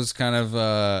those kind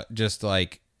of just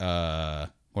like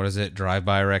what is it?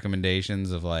 Drive-by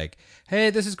recommendations of like, hey,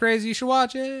 this is crazy, you should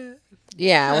watch it.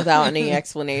 Yeah, without any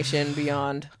explanation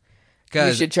beyond.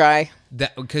 You should try.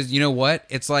 That because you know what?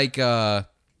 It's like that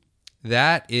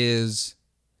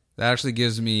actually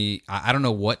gives me I don't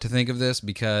know what to think of this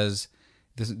because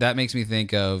that makes me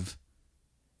think of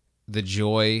the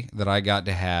joy that I got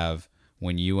to have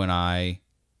when you and I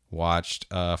watched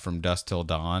From Dusk Till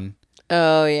Dawn.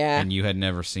 Oh, yeah. And you had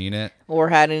never seen it. Or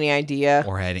had any idea.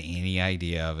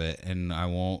 Of it. And I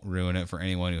won't ruin it for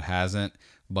anyone who hasn't.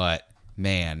 But,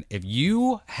 man, if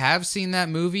you have seen that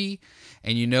movie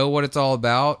and you know what it's all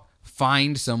about,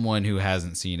 find someone who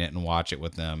hasn't seen it and watch it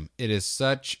with them. It is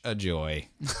such a joy.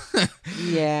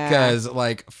 Yeah. Because,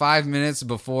 like, 5 minutes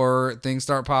before things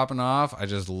start popping off, I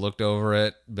just looked over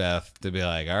at Beth to be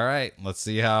like, all right, let's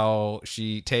see how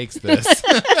she takes this.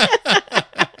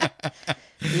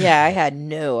 Yeah, I had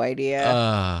no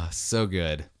idea. So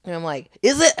good. And I'm like,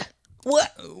 is it?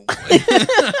 What?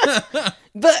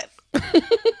 But.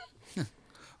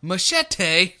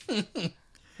 Machete.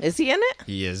 Is he in it?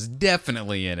 He is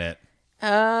definitely in it.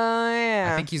 Yeah.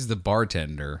 I think he's the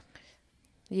bartender.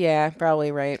 Yeah,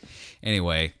 probably right.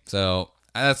 Anyway, so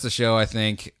that's the show, I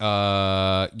think.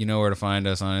 You know where to find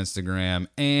us on Instagram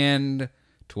and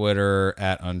Twitter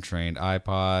at Untrained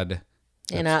iPod.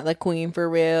 And at the Queen for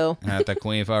real. At the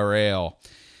Queen for real.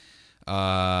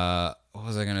 What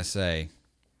was I going to say?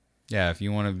 Yeah, if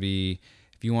you want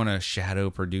to shadow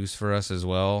produce for us as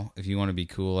well, if you want to be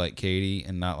cool like Katie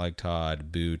and not like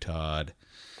Todd, boo Todd.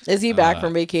 Is he back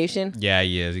from vacation? Yeah,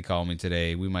 he is. He called me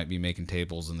today. We might be making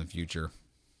tables in the future.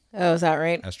 Oh, is that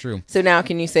right? That's true. So now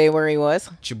can you say where he was?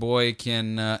 Your boy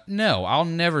can... no, I'll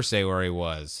never say where he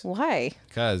was. Why?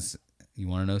 Because you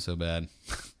want to know so bad.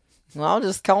 Well, I'll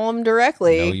just call him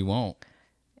directly. No, you won't.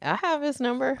 I have his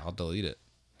number. I'll delete it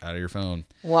out of your phone.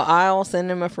 Well, I'll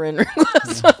send him a friend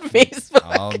request on Facebook.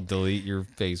 I'll delete your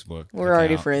Facebook. We're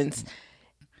already account. friends.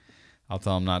 I'll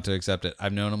tell him not to accept it.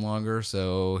 I've known him longer,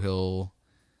 so he'll.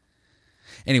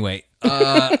 Anyway,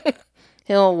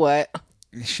 He'll what?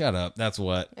 shut up. That's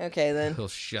what. Okay, then. He'll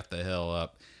shut the hell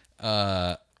up.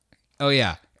 Oh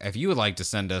yeah. If you would like to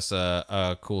send us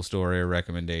a cool story or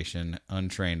recommendation,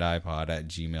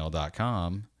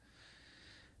 untrainedipod@gmail.com.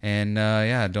 And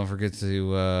yeah, don't forget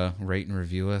to rate and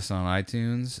review us on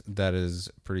iTunes. That is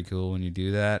pretty cool when you do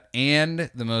that.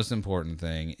 And the most important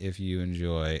thing, if you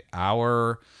enjoy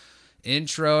our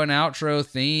intro and outro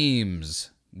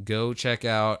themes, go check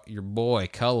out your boy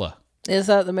Cullah. Is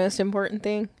that the most important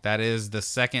thing? That is the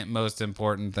second most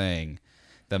important thing.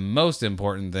 The most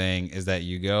important thing is that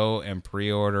you go and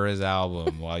pre-order his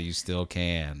album while you still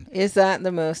can. Is that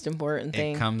the most important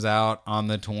thing? It comes out on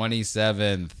the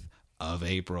 27th of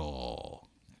April.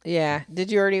 Yeah.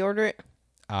 Did you already order it?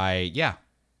 Yeah.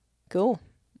 Cool.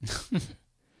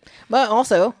 But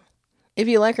also, if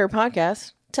you like our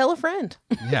podcast, tell a friend.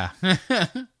 Yeah.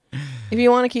 If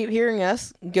you want to keep hearing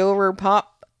us go over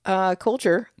pop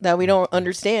culture that we don't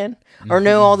understand or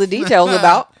know all the details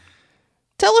about,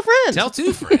 tell a friend. Tell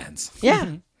two friends.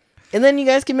 Yeah. And then you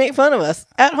guys can make fun of us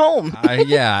at home.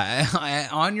 Yeah.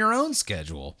 On your own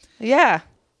schedule. Yeah.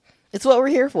 It's what we're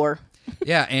here for.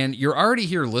 Yeah, and you're already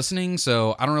here listening,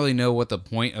 so I don't really know what the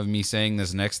point of me saying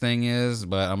this next thing is,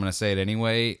 but I'm going to say it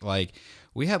anyway. Like,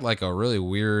 we had like a really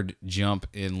weird jump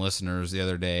in listeners the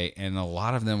other day, and a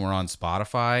lot of them were on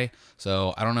Spotify,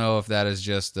 so I don't know if that is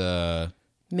just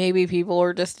maybe people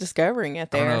are just discovering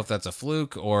it there. I don't know if that's a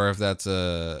fluke or if that's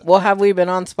a... Well, have we been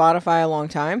on Spotify a long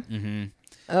time? Mm-hmm.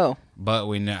 Oh. But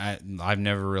I've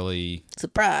never really...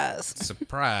 Surprise.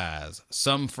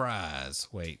 Some fries.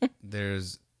 Wait,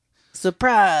 there's...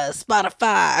 Surprise,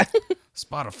 Spotify.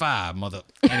 Spotify, mother.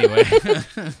 Anyway.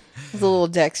 It's a little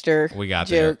Dexter we got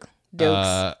joke.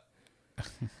 Jokes.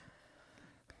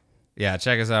 Yeah,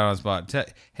 check us out on Spot.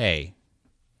 Hey,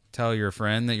 tell your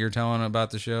friend that you're telling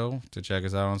about the show to check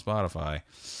us out on Spotify.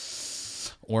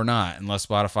 Or not, unless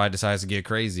Spotify decides to get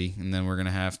crazy, and then we're going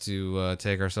to have to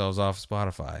take ourselves off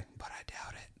Spotify. But I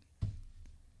doubt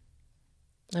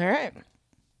it. All right.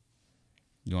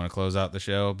 You want to close out the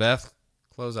show? Beth?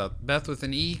 Close out. Beth with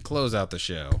an E, close out the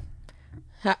show.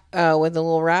 With a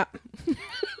little rap.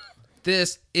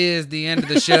 This is the end of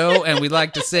the show, and we'd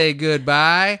like to say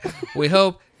goodbye. We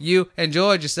hope you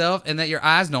enjoyed yourself and that your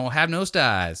eyes don't have no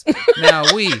styes.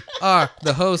 Now, we are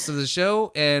the hosts of the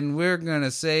show, and we're going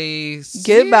to say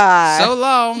goodbye. So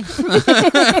long.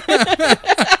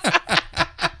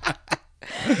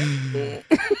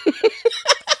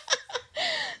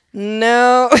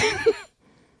 No.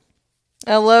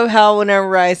 I love how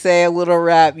whenever I say a little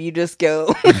rap, you just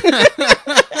go.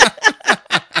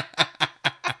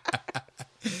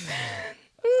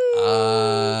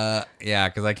 Yeah,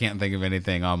 because I can't think of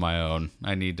anything on my own.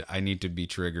 I need to be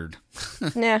triggered.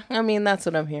 Yeah, I mean, that's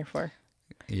what I'm here for.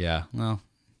 Yeah, well,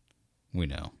 we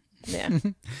know. Yeah.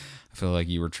 I feel like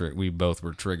we both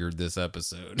were triggered this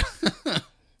episode.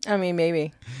 I mean,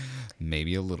 maybe.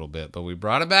 Maybe a little bit, but we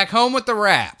brought it back home with the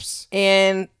raps.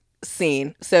 And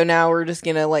scene. So now we're just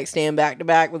going to like stand back to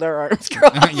back with our arms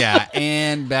crossed. Yeah,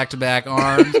 and back to back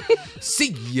arms. See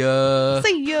ya.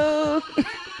 See ya.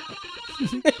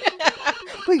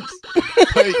 Peace.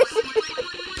 Peace.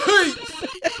 Peace.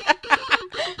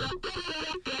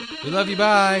 We love you.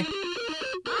 Bye.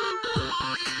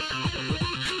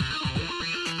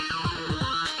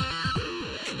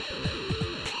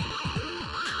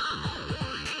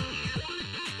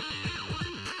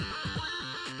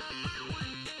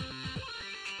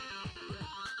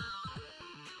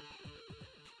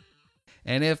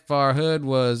 And if our hood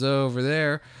was over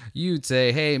there, you'd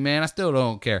say, hey, man, I still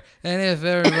don't care. And if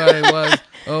everybody was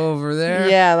over there.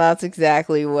 Yeah, that's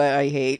exactly what I hate.